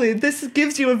 Exactly. This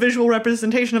gives you a visual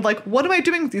representation of, like, what am I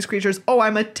doing with these creatures? Oh,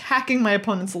 I'm attacking my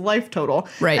opponent's life total.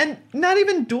 Right. And not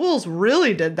even Duels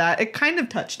really did that. It kind of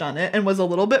touched on it and was a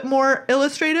little bit more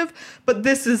illustrative, but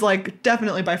this is, like,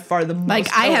 definitely by far the most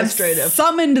illustrative. I have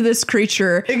summoned this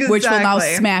creature, which will now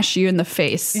smash you in the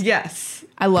face. Yes.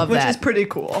 I love that. Which is pretty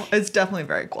cool. It's definitely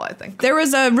very cool, I think. There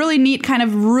was a really neat kind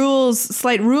of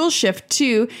slight rule shift,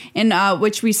 too, in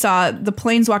which we saw the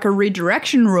Planeswalker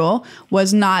redirection rule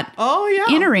was not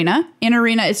in Arena. In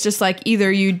Arena, it's just like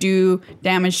either you do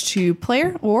damage to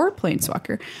player or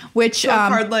Planeswalker. Which, so a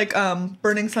card like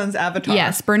Burning Sun's Avatar.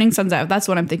 Yes, Burning Sun's Avatar. That's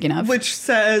what I'm thinking of. Which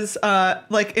says,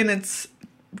 like in its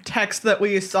text that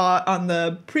we saw on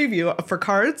the preview for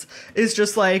cards, is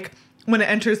just like... When it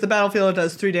enters the battlefield, it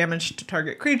does 3 damage to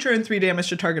target creature and 3 damage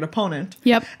to target opponent.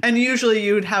 Yep. And usually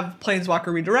you would have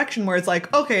Planeswalker redirection where it's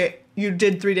like, okay, you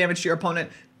did 3 damage to your opponent.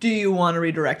 Do you want to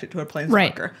redirect it to a Planeswalker?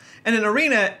 Right. And in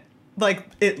Arena,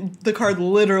 like the card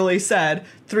literally said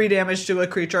 3 damage to a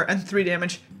creature and 3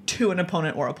 damage to an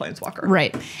opponent or a Planeswalker.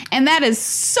 Right. And that is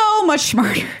so much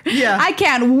smarter. Yeah. I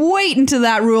can't wait until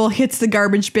that rule hits the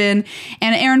garbage bin.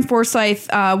 And Aaron Forsyth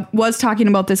was talking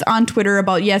about this on Twitter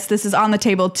about, yes, this is on the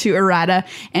table to errata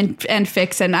and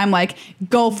fix. And I'm like,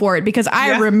 go for it. Because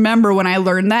I remember when I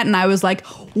learned that and I was like,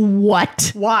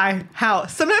 what? Why? How?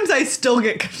 Sometimes I still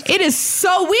get confused. It is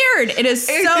so weird. It is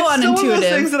so unintuitive. It's one of those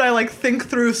things that I like think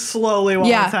through slowly while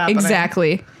it's happening. Yeah,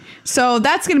 exactly. So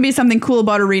that's going to be something cool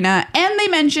about Arena. And they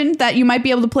mentioned that you might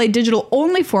be able to play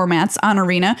digital-only formats on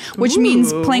Arena, which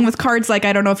means playing with cards like,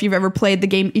 I don't know if you've ever played the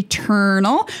game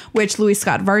Eternal, which Louis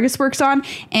Scott Vargas works on.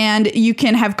 And you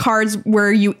can have cards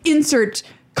where you insert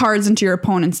cards into your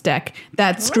opponent's deck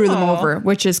that screw them over,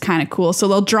 which is kind of cool. So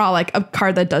they'll draw like a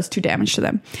card that does 2 damage to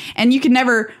them. And you can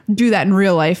never do that in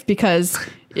real life because...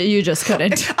 You just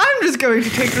couldn't. I'm just going to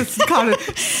take this card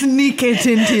and sneak it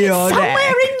into your deck.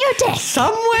 Somewhere in your deck.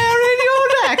 Somewhere in your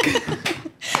deck.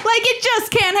 Like, it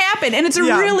just can't happen. And it's a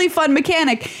really fun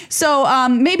mechanic. So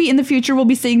maybe in the future we'll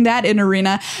be seeing that in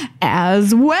Arena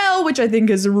as well, which I think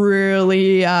is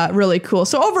really, really cool.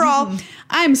 So overall,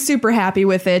 I'm super happy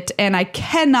with it, and I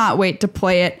cannot wait to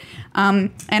play it.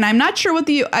 And I'm not sure what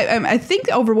I think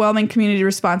the overwhelming community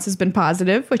response has been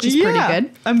positive, which is pretty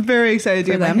good. I'm very excited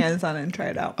to get my hands on it and try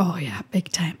it out. Oh, yeah.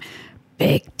 Big time.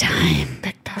 Big time.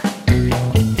 Big time.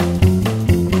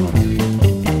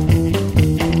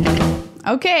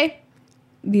 Okay.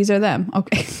 These are them.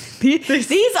 Okay. These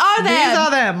are them. These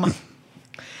are them.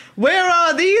 Where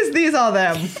are these? These are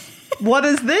them. What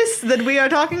is this that we are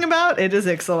talking about? It is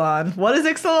Ixalan. What is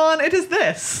Ixalan? It is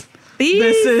this.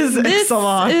 This is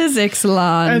Ixalan. This is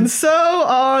Ixalan. And so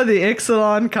are the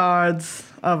Ixalan cards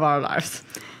of our lives.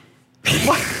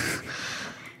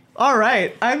 All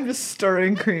right. I'm just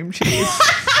stirring cream cheese.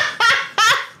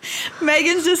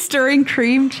 Megan's just stirring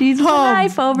cream cheese with a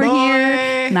knife over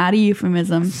here. Not a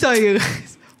euphemism. So you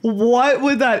guys, what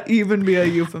would that even be a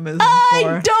euphemism for?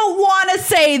 I don't want to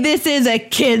say this is a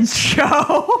kid's show.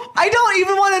 I don't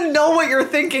even want to know what you're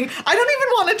thinking. I don't even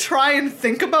want to try and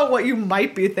think about what you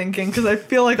might be thinking because I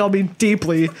feel like I'll be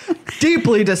deeply,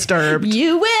 deeply disturbed.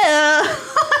 You will.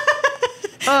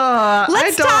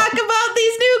 Let's talk about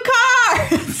these new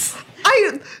cards.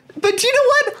 But you know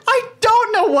what? I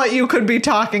don't know what you could be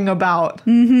talking about.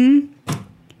 You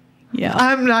Yeah.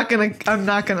 I'm not gonna.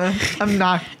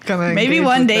 Maybe engage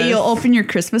one with day this. you'll open your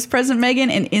Christmas present, Megan,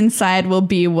 and inside will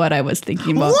be what I was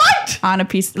thinking about. What? On a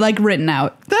piece, like written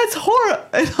out. That's horrible.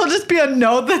 It'll just be a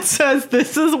note that says,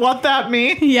 "This is what that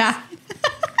means." Yeah.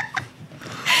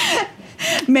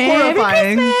 Merry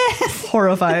Horrifying. Christmas.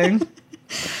 Horrifying.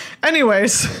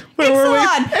 Anyways, where were we?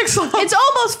 Ixalan. It's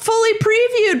almost fully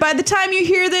previewed by the time you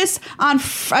hear this on,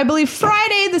 I believe,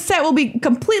 Friday. The set will be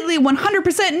completely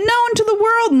 100% known to the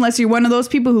world, unless you're one of those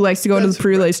people who likes to go to the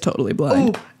pre-release totally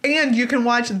blind. Oh, and you can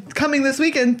watch coming this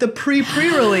weekend the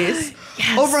pre-release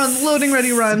over on Loading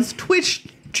Ready Run's Twitch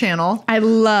channel. I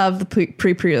love the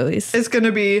pre-release. It's going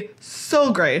to be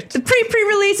so great. The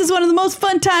pre-release is one of the most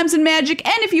fun times in Magic,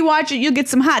 and if you watch it, you'll get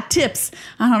some hot tips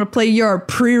on how to play your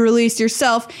pre-release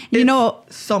yourself. You know,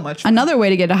 so much fun. another way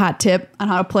to get a hot tip on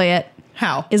how to play it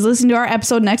How? is listen to our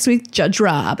episode next week, Judge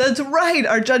Rob. That's right.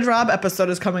 Our Judge Rob episode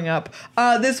is coming up.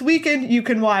 This weekend, you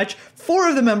can watch 4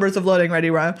 of the members of Loading Ready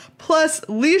Run, plus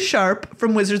Lee Sharp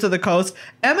from Wizards of the Coast,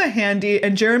 Emma Handy,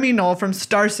 and Jeremy Knoll from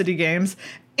Star City Games,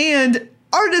 and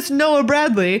artist Noah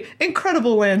Bradley,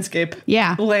 incredible landscapist.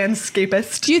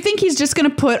 Do you think he's just going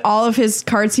to put all of his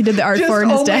cards he did the art Just for in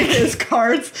his only deck? his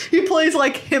cards. He plays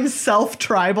like himself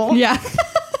tribal. Yeah.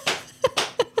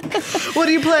 What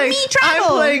are you playing? Me Tribal.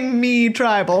 I'm playing Me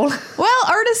Tribal. Well,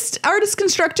 Artist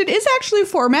Constructed is actually a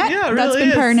format Yeah, it that's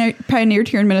really been pioneered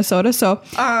here in Minnesota. So,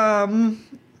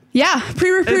 yeah,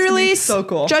 pre-release, so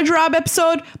cool. Judge Rob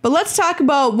episode. But let's talk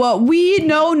about what we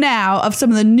know now of some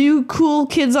of the new cool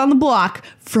kids on the block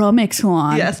from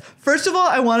Ixalan. Yes. First of all,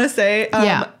 I want to say,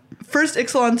 first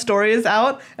Ixalan story is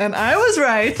out, and I was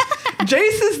right.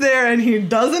 Jace is there, and he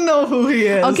doesn't know who he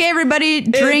is. Okay, everybody,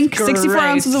 drink It's 64 great.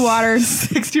 ounces of water.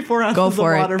 64 ounces Go of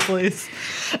for it. water, please.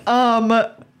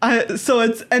 So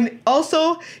it's, and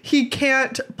also he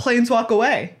can't planeswalk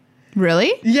away.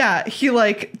 Really? Yeah, he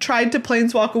like tried to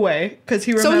planeswalk away because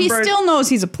he remembered. So he still knows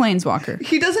he's a planeswalker.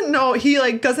 He doesn't know. He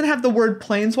like doesn't have the word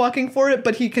planeswalking for it,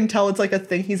 but he can tell it's like a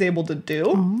thing he's able to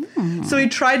do. Oh. So he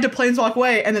tried to planeswalk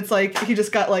away, and it's like he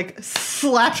just got like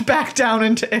slapped back down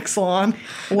into Ixalan.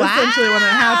 Essentially, when it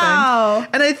happened.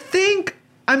 And I think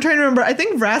I'm trying to remember. I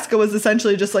think Vraska was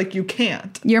essentially just like, you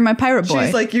can't. You're my pirate boy.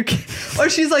 She's like, you can't, or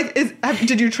she's like,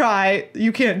 did you try?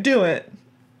 You can't do it.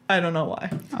 I don't know why.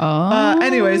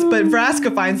 Anyways, but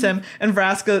Vraska finds him, and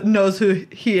Vraska knows who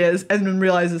he is, and then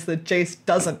realizes that Jace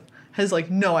has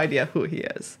like no idea who he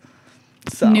is.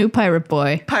 So New pirate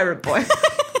boy. pirate boy,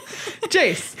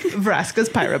 Jace, Vraska's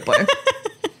pirate boy.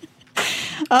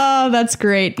 Oh, that's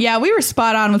great. Yeah, we were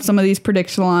spot on with some of these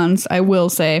predictions, I will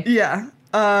say. Yeah.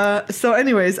 So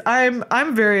anyways,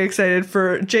 I'm very excited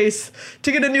for Jace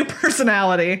to get a new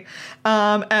personality,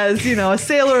 as you know, a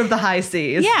sailor of the high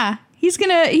seas. Yeah. He's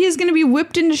gonna be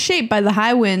whipped into shape by the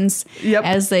high winds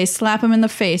as they slap him in the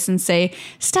face and say,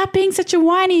 "Stop being such a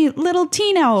whiny little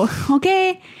Tino,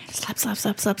 okay?" Slap, slap,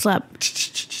 slap, slap, slap.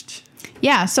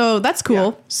 Yeah, so that's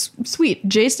cool. Yeah. Sweet.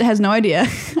 Jace has no idea.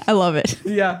 I love it.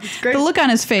 Yeah, it's great. The look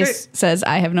on his face says,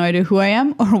 "I have no idea who I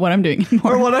am or what I'm doing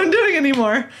anymore." Or what I'm doing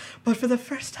anymore. But for the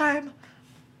first time,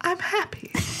 I'm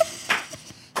happy.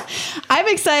 I'm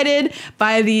excited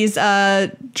by these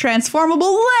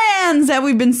transformable lands that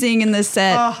we've been seeing in this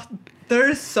set. Oh,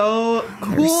 they're so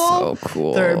cool. They're so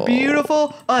cool. They're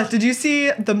beautiful. Did you see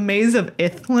the Maze of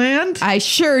Ithland? I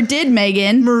sure did,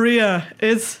 Megan. Maria,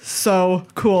 it's so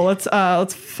cool. Let's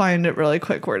find it really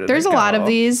quick. Where did There's it a go? lot of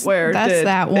these. Where That's did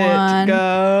that it one.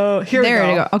 go? Here There we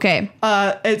we go. go. Okay.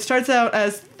 It starts out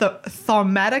as the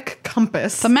Thaumatic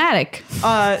Compass. Thematic.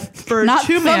 For Not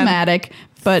 2 mana. thematic,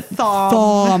 but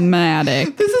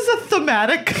thematic. This is a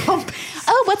thematic compass.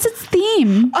 Oh, what's its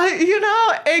theme?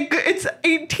 It's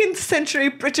 18th century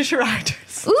British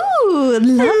writers. Ooh,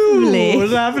 lovely. Ooh,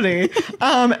 lovely.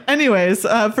 Anyways,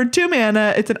 for 2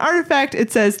 mana, it's an artifact.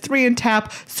 It says 3 and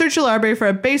tap. Search your library for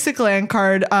a basic land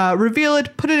card. Reveal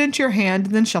it, put it into your hand,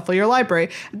 and then shuffle your library.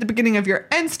 At the beginning of your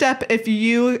end step, if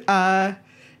you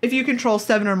control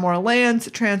 7 or more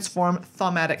lands, transform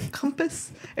Thaumatic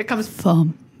Compass. It comes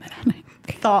Thematic.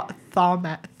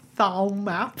 Thaumatic.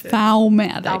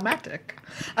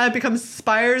 It becomes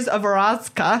Spires of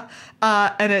Orazka,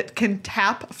 and it can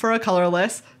tap for a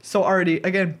colorless. So already,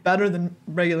 again, better than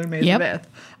regular Maze of Ith.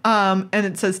 And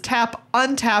it says tap,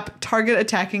 untap, target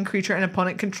attacking creature an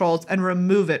opponent controls, and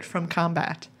remove it from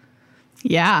combat.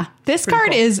 Yeah. This Pretty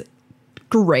card cool. is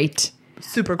great.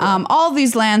 Super cool. All of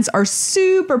these lands are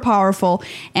super powerful.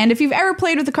 And if you've ever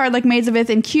played with a card like Maze of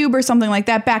Ith in Cube or something like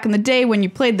that back in the day when you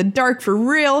played the dark for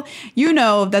real, you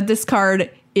know that this card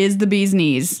is the bee's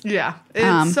knees. Yeah,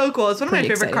 it's so cool. It's one of my pretty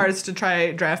favorite exciting. cards to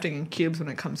try drafting in cubes when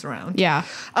it comes around. Yeah.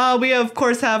 We, of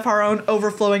course, have our own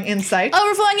Overflowing Insight.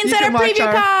 Overflowing You Insight, can our watch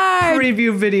preview card.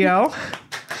 Preview video.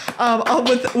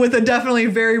 With a definitely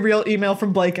very real email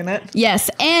from Blake in it. Yes,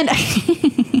 and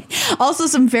also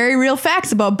some very real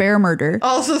facts about bear murder.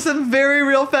 Also, some very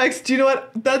real facts. Do you know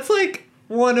what? That's like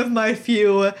one of my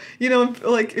few. You know,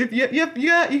 like if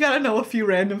you gotta know a few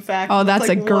random facts. Oh, that's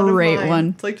like a great mine. one.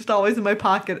 It's like just always in my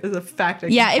pocket as a fact.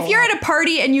 Yeah, if you're at a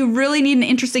party and you really need an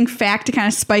interesting fact to kind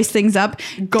of spice things up,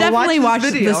 Go definitely watch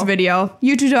watch this video.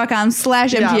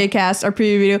 YouTube.com/MTAcast, our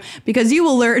preview video, because you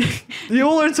will learn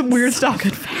some weird stuff.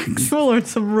 Good facts. You will learn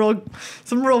some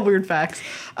real weird facts.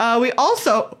 We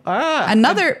also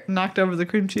Another- I knocked over the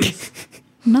cream cheese.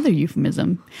 another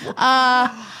euphemism.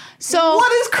 So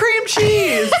What is cream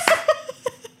cheese?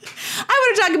 I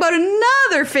want to talk about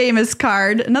another famous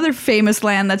card, another famous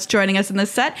land that's joining us in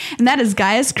this set, and that is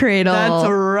Gaia's Cradle. That's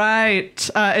right.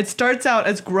 It starts out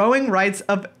as Growing Rites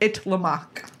of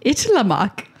Itlamok.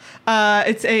 Itlamok.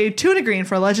 It's a 2 and a green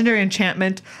for a legendary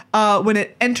enchantment. When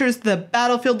it enters the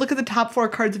battlefield, look at the top 4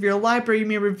 cards of your library. You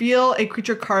may reveal a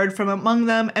creature card from among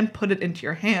them and put it into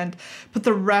your hand. Put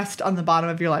the rest on the bottom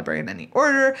of your library in any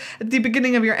order. At the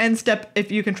beginning of your end step,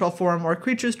 if you control 4 or more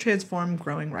creatures, transform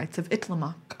Growing Rites of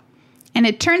Itlamok. And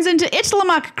it turns into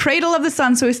Itlamok, Cradle of the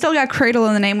Sun. So we still got Cradle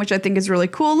in the name, which I think is really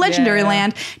cool. Legendary Yeah.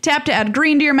 land. Tap to add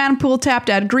green to your mana pool. Tap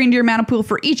to add green to your mana pool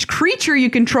for each creature you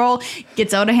control.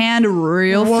 Gets out of hand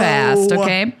real fast,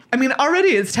 okay? I mean, already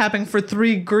it's tapping for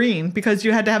 3 green because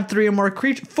you had to have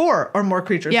 4 or more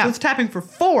creatures. Yeah. So it's tapping for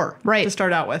 4 Right. to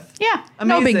start out with. Yeah,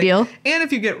 no big deal. And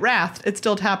if you get Wrath, it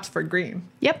still taps for green.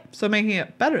 Yep, So making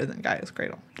it better than Gaia's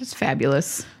Cradle. it's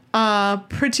fabulous.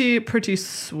 Pretty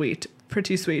sweet.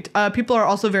 Pretty sweet. People are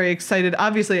also very excited.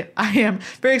 Obviously, I am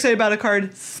very excited about a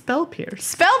card, Spell Pierce.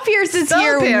 Spell Pierce is Spell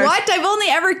here. Pierce. What? I've only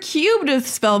ever cubed with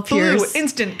Spell Blue, Pierce.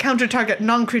 instant, counter target,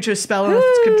 non-creature spell, and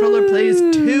its controller plays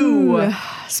 2.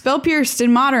 Spell Pierced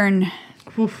in Modern.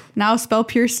 Oof. Now Spell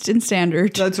Pierced in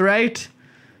Standard. That's right.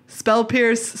 Spell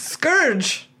Pierce,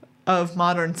 Scourge of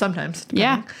Modern sometimes. depending.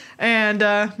 Yeah. And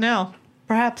now,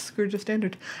 perhaps Scourge of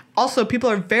Standard. Also, people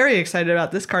are very excited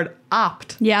about this card,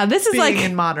 Opt. Yeah, this is being like...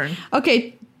 in Modern.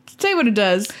 Okay, say what it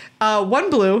does. 1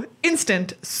 blue,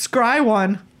 instant, scry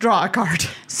 1, draw a card.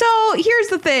 So here's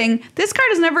the thing. This card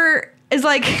is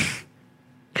like,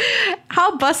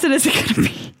 how busted is it going to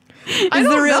be? Is the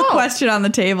don't real know. question on the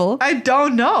table. I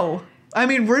don't know. I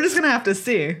mean, we're just gonna have to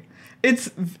see. It's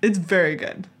very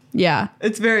good. Yeah.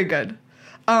 It's very good.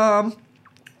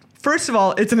 First of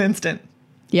all, it's an instant.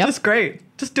 Yep. Just great.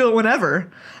 Just do it whenever.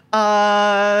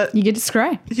 You get to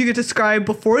scry. You get to scry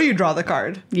before you draw the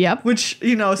card. Yep. Which,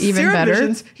 Even Serum better.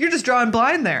 Visions, you're just drawing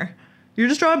blind there. You're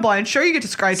just drawing blind. Sure, you get to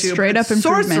scry 2. Straight but up it's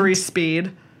sorcery improvement.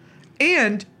 speed.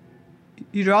 And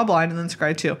you draw blind and then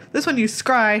scry 2. This one you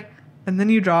scry and then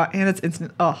you draw and it's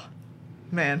instant. Oh,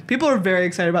 man. People are very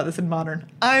excited about this in Modern.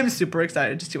 I'm super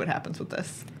excited to see what happens with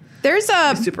this. There's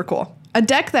It's super cool. a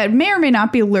deck that may or may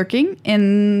not be lurking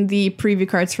in the preview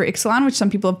cards for Ixalan, which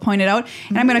some people have pointed out.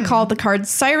 And I'm going to call it the card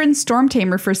Siren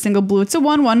Stormtamer for a single blue. It's a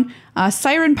 1/1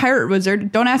 Siren Pirate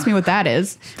Wizard. Don't ask me what that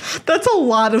is. That's a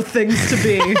lot of things to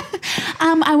be.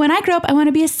 When I grow up, I want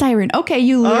to be a siren. Okay,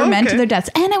 you lure men to Okay. their deaths.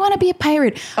 And I want to be a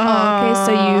pirate. Okay,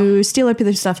 so you steal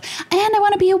other stuff. And I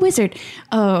want to be a wizard.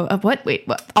 What? Wait,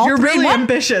 what? All You're three in really one?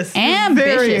 ambitious.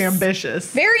 Ambitious. Very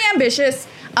ambitious. Very ambitious.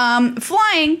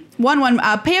 Flying,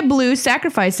 1/1, pay a blue,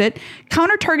 sacrifice it.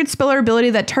 Counter target spell or ability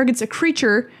that targets a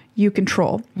creature you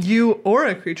control. You or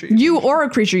a creature. You or a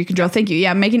creature you control. Thank you.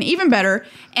 Yeah, making it even better.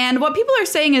 And what people are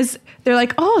saying is they're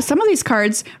like, oh, some of these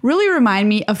cards really remind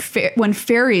me of when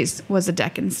Fairies was a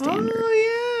deck in Standard.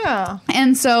 Oh, yeah.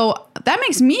 And so that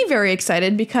makes me very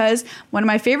excited because one of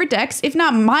my favorite decks, if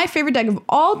not my favorite deck of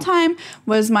all time,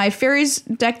 was my Fairies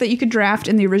deck that you could draft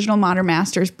in the original Modern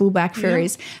Masters, Blue-Black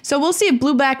Fairies. So we'll see if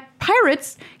Blue-Black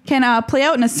Pirates can play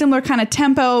out in a similar kind of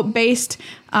tempo-based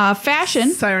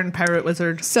fashion. Siren Pirate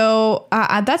Wizard. So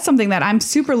that's something that I'm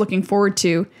super looking forward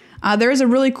to. There is a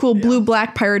really cool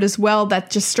blue-black pirate as well that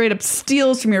just straight up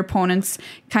steals from your opponents,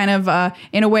 kind of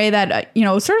in a way that,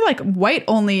 sort of like white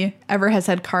only ever has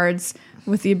had cards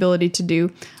with the ability to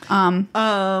do.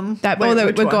 That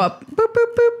would go up. Boop,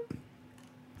 boop, boop.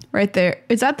 Right there.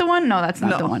 Is that the one? No, that's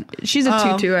not No. the one. She's a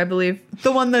 2/2, I believe.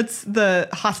 The one that's the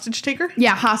hostage taker?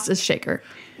 Yeah, Hostage Shaker.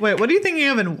 Wait, what are you thinking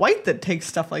of in white that takes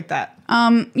stuff like that?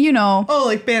 You know. Oh,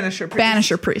 like Banisher Priest.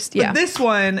 Banisher Priest, yeah. But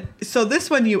this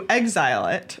one you exile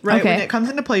it, right? Okay. When it comes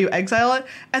into play, you exile it,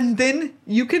 and then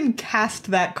you can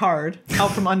cast that card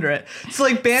out from under it. So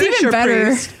like even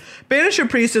better. Banisher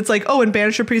Priest, it's like, oh, when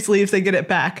Banisher Priest leaves, they get it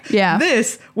back. Yeah.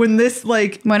 When it leaves,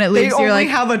 they only you're like,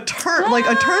 have a turn, like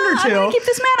a turn or I'm two gonna keep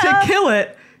this mana to up. kill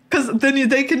it. Because then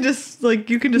they can just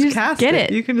you can just cast get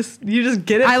it. You just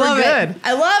get it. I for love good. it.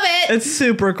 I love it. It's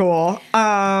super cool.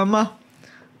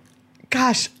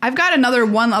 Gosh, I've got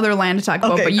one other land to talk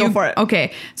about. Okay, but go for it.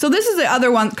 Okay, so this is the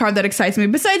other one card that excites me.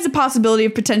 Besides the possibility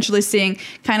of potentially seeing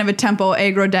kind of a tempo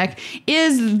aggro deck,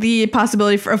 is the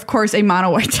possibility for, of course, a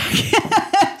mono white deck.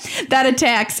 That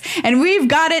attacks, and we've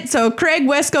got it. So Craig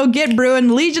Wesco, get brewing.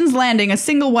 Legion's Landing, a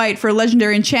single white for a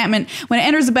legendary enchantment. When it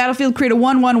enters the battlefield, create a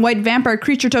 1/1 white vampire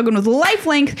creature token with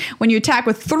lifelink. When you attack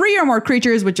with 3 or more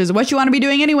creatures, which is what you want to be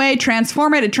doing anyway,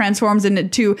 transform it. It transforms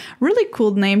into really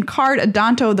cool named card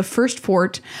Adanto, the First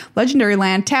Fort. Legendary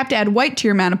land. Tap to add white to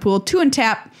your mana pool. 2 and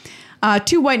tap.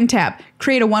 2 white and tap.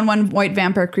 Create a 1/1 white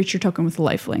vampire creature token with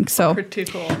lifelink. So pretty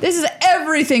cool. This is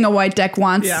everything a white deck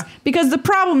wants. Yeah. Because the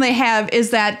problem they have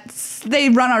is that they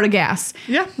run out of gas.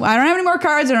 Yeah. Well, I don't have any more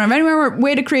cards. I don't have any more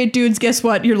way to create dudes. Guess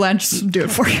what? Your land just do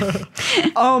it for you.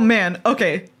 Oh man.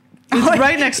 Okay. It's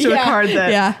right next to a card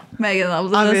that Megan loves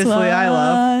this obviously one. I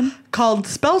love, called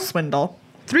Spell Swindle.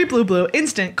 3 blue,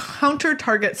 instant, counter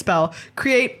target spell.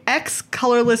 Create X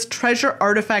colorless treasure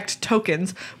artifact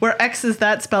tokens, where X is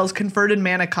that spell's converted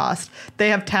mana cost. They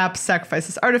have taps, sacrifice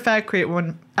this artifact,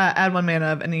 add 1 mana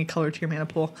of any color to your mana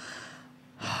pool.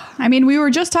 I mean, we were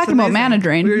just talking about mana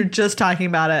drain. We were just talking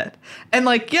about it. And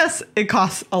yes, it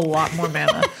costs a lot more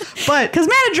mana. But because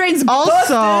mana drain's also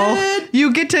busted.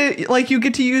 you get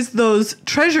to use those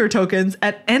treasure tokens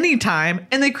at any time,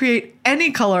 and they create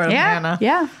any color of mana.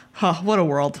 Yeah. Huh, what a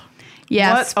world.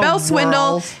 Yeah, What Spell a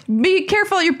Swindle. world. Be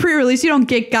careful at your pre-release. You don't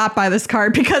get got by this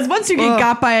card, because once you get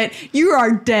got by it, you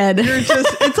are dead. You're just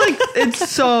it's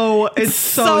so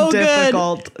so good.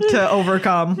 difficult to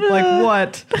overcome.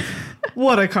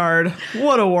 What a card.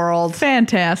 What a world.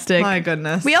 Fantastic. My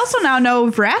goodness. We also now know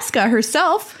Vraska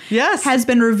herself has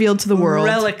been revealed to the world.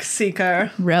 Relic Seeker.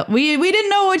 We didn't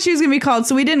know what she was going to be called,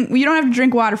 so you don't have to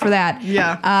drink water for that.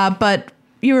 Yeah. But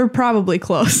you were probably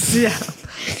close. Yeah.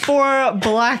 4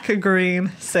 black,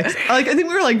 green, 6. I think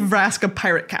we were Vraska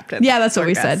Pirate Captain. Yeah, that's what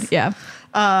we said. Yeah.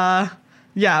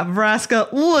 Yeah, Vraska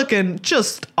looking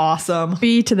just awesome.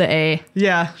 B to the A.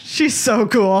 Yeah, she's so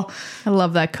cool. I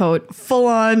love that coat. Full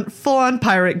on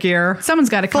pirate gear. Someone's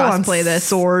got to cosplay this.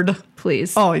 Sword.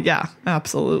 Please. Oh yeah,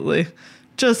 absolutely.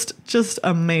 Just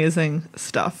amazing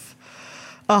stuff.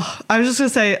 Oh, I was just gonna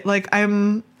say,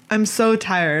 I'm so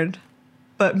tired,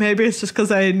 but maybe it's just because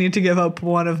I need to give up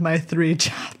one of my 3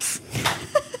 jobs.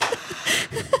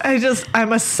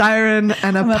 I'm a siren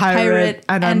and a pirate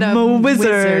and I'm a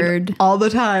wizard all the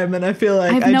time, and I feel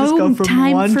like I just go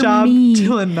from one job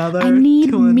to another. I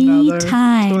need me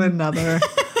time. To another.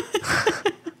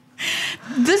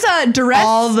 This duress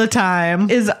all the time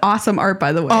is awesome art,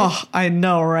 by the way. Oh, I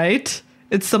know, right?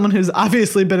 It's someone who's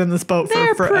obviously been in this boat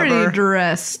They're for forever. pretty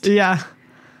dressed. Yeah.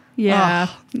 Yeah.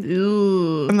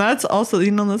 Ooh. And that's also,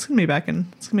 that's gonna be back in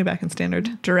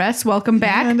standard. Duress, welcome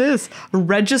back. Yeah, it is.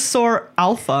 Regisaur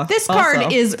Alpha. This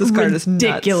card is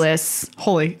ridiculous. Nuts.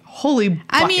 Holy buckets.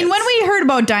 I mean, when we heard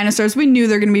about dinosaurs, we knew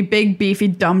they're going to be big, beefy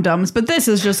dum-dums, but this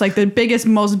is just the biggest,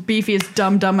 most beefiest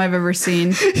dum-dum I've ever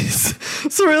seen.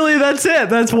 So really, that's it.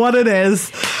 That's what it is.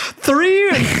 3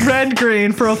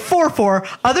 red-green for a 4/4.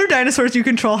 Other dinosaurs you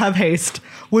control have haste.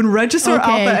 When Regisaur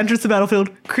Alpha enters the battlefield,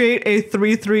 create a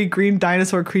 3/3 green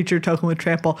dinosaur creature token with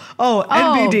trample. Oh,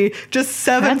 NBD, just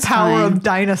 7 power of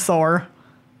dinosaur.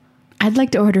 I'd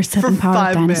like to order 7 power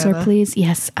 5 dinosaur, mana. please.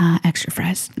 Yes, extra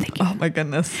fries. Thank you. Oh my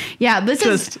goodness. Yeah, this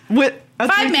Just is with a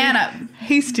 5 mana.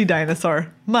 Hasty dinosaur.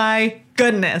 My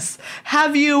goodness.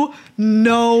 Have you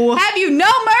no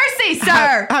mercy,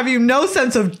 sir? Have you no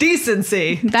sense of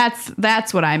decency?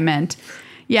 That's what I meant.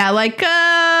 Yeah,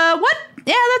 what?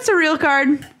 Yeah, that's a real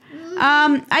card.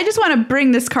 I just want to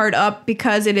bring this card up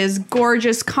because it is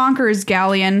gorgeous. Conqueror's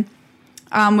Galleon,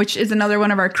 which is another one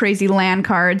of our crazy land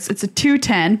cards. It's a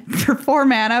 2/10 for 4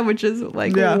 mana, which is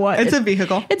what? It's a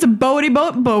vehicle. It's a boat,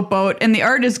 and the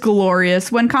art is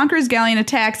glorious. When Conqueror's Galleon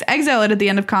attacks, exile it at the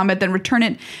end of combat, then return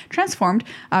it transformed,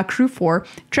 crew 4,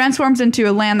 transforms into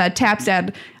a land that taps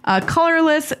at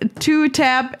colorless, 2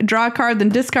 tap, draw a card, then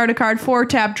discard a card, 4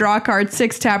 tap, draw a card,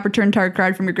 6 tap, return target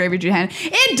card from your graveyard to your hand.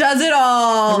 It does it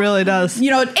all. It really does.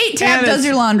 8 tap And does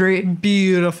your laundry.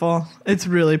 Beautiful. It's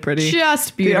really pretty.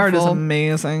 Just beautiful. The art is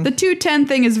amazing. The 2/10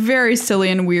 thing is very silly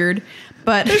and weird,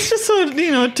 But It's just so,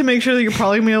 to make sure that you're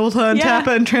probably going to be able to untap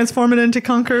it and transform it into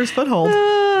Conqueror's Foothold.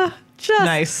 just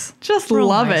Nice. Just Real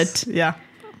love nice. it. Yeah.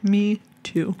 Me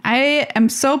too. I am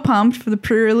so pumped for the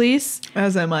pre-release.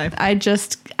 As am I. I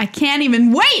can't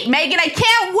even wait, Megan. I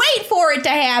can't wait for it to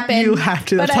happen. You have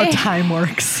to. That's But how time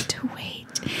works. to wait.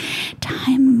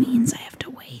 Time means I have to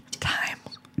wait.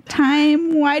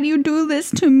 Time. Why do you do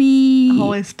this to me?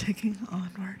 Always ticking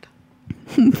onward.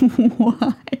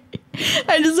 Why?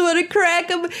 I just want to crack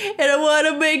him and I want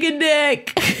to make a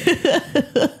dick.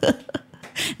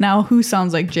 Now, who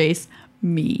sounds like Jace?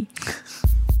 Me.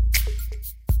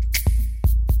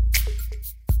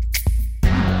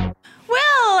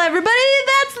 Well, everybody,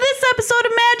 that's this episode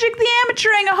of Magic the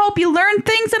Amateuring. I hope you learned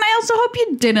things, and I also hope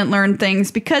you didn't learn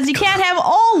things, because you can't have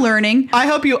all learning, I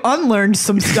hope you unlearned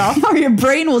some stuff. or your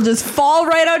brain will just fall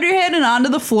right out of your head and onto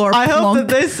the floor. I hope Plunk.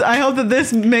 that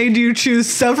this made you choose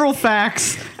several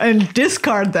facts and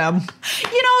discard them.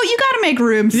 You got to make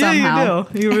room somehow. Yeah,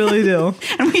 you do. You really do.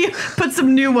 And we put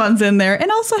some new ones in there,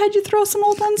 and also had you throw some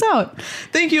old ones out.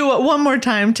 Thank you one more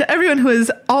time to everyone who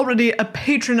is already a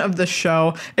patron of the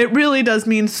show. It really does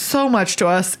mean so much to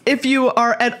us. If you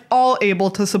are at all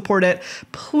able to support it,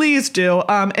 please do.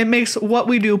 It makes what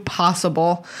we do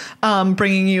possible.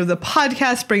 Bringing you the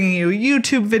podcast, bringing you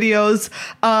YouTube videos.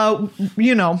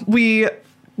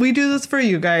 We do this for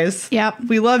you guys. Yep.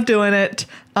 We love doing it.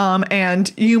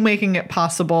 And you making it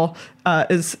possible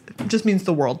just means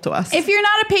the world to us. If you're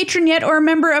not a patron yet or a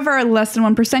member of our Less Than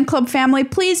 1% Club family,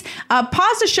 please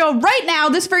pause the show right now,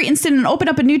 this very instant, and open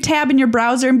up a new tab in your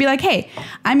browser and be like, hey,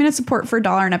 I'm going to support for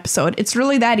 $1 an episode. It's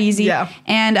really that easy. Yeah.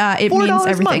 And it means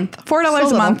everything.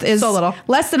 $4 a month is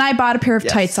less than I bought a pair of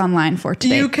tights online for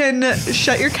today. You can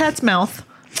shut your cat's mouth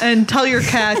and tell your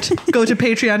cat, go to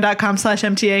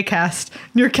patreon.com/mtacast.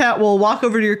 Your cat will walk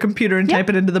over to your computer and type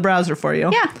it into the browser for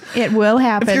you. Yeah, it will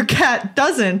happen. If your cat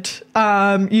doesn't,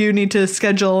 you need to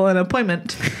schedule an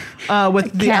appointment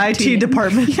with the cat IT team.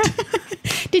 department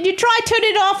Did you try turn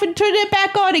it off and turn it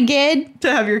back on again? to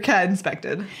have your cat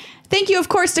inspected. Thank you, of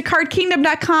course, to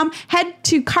cardkingdom.com. Head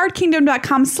to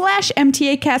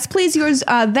cardkingdom.com/MTAcast. Please use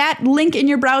that link in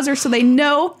your browser so they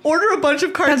know. Order a bunch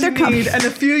of cards That you they're coming. need and a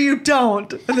few you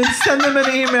don't, and then send them an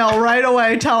email right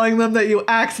away telling them that you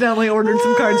accidentally ordered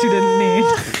some cards you didn't need.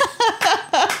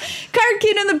 Card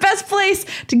Kingdom, the best place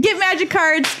to get magic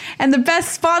cards and the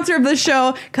best sponsor of the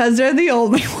show, because they're the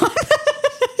only one.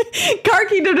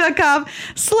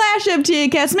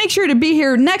 cardkingdom.com/MTAcast. Make sure to be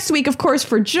here next week, of course,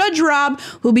 for Judge Rob,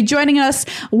 who'll be joining us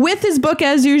with his book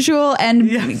as usual and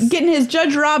getting his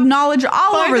Judge Rob knowledge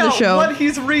all over the show. What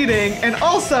he's reading and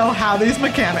also how these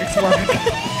mechanics work.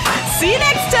 See you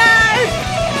next time.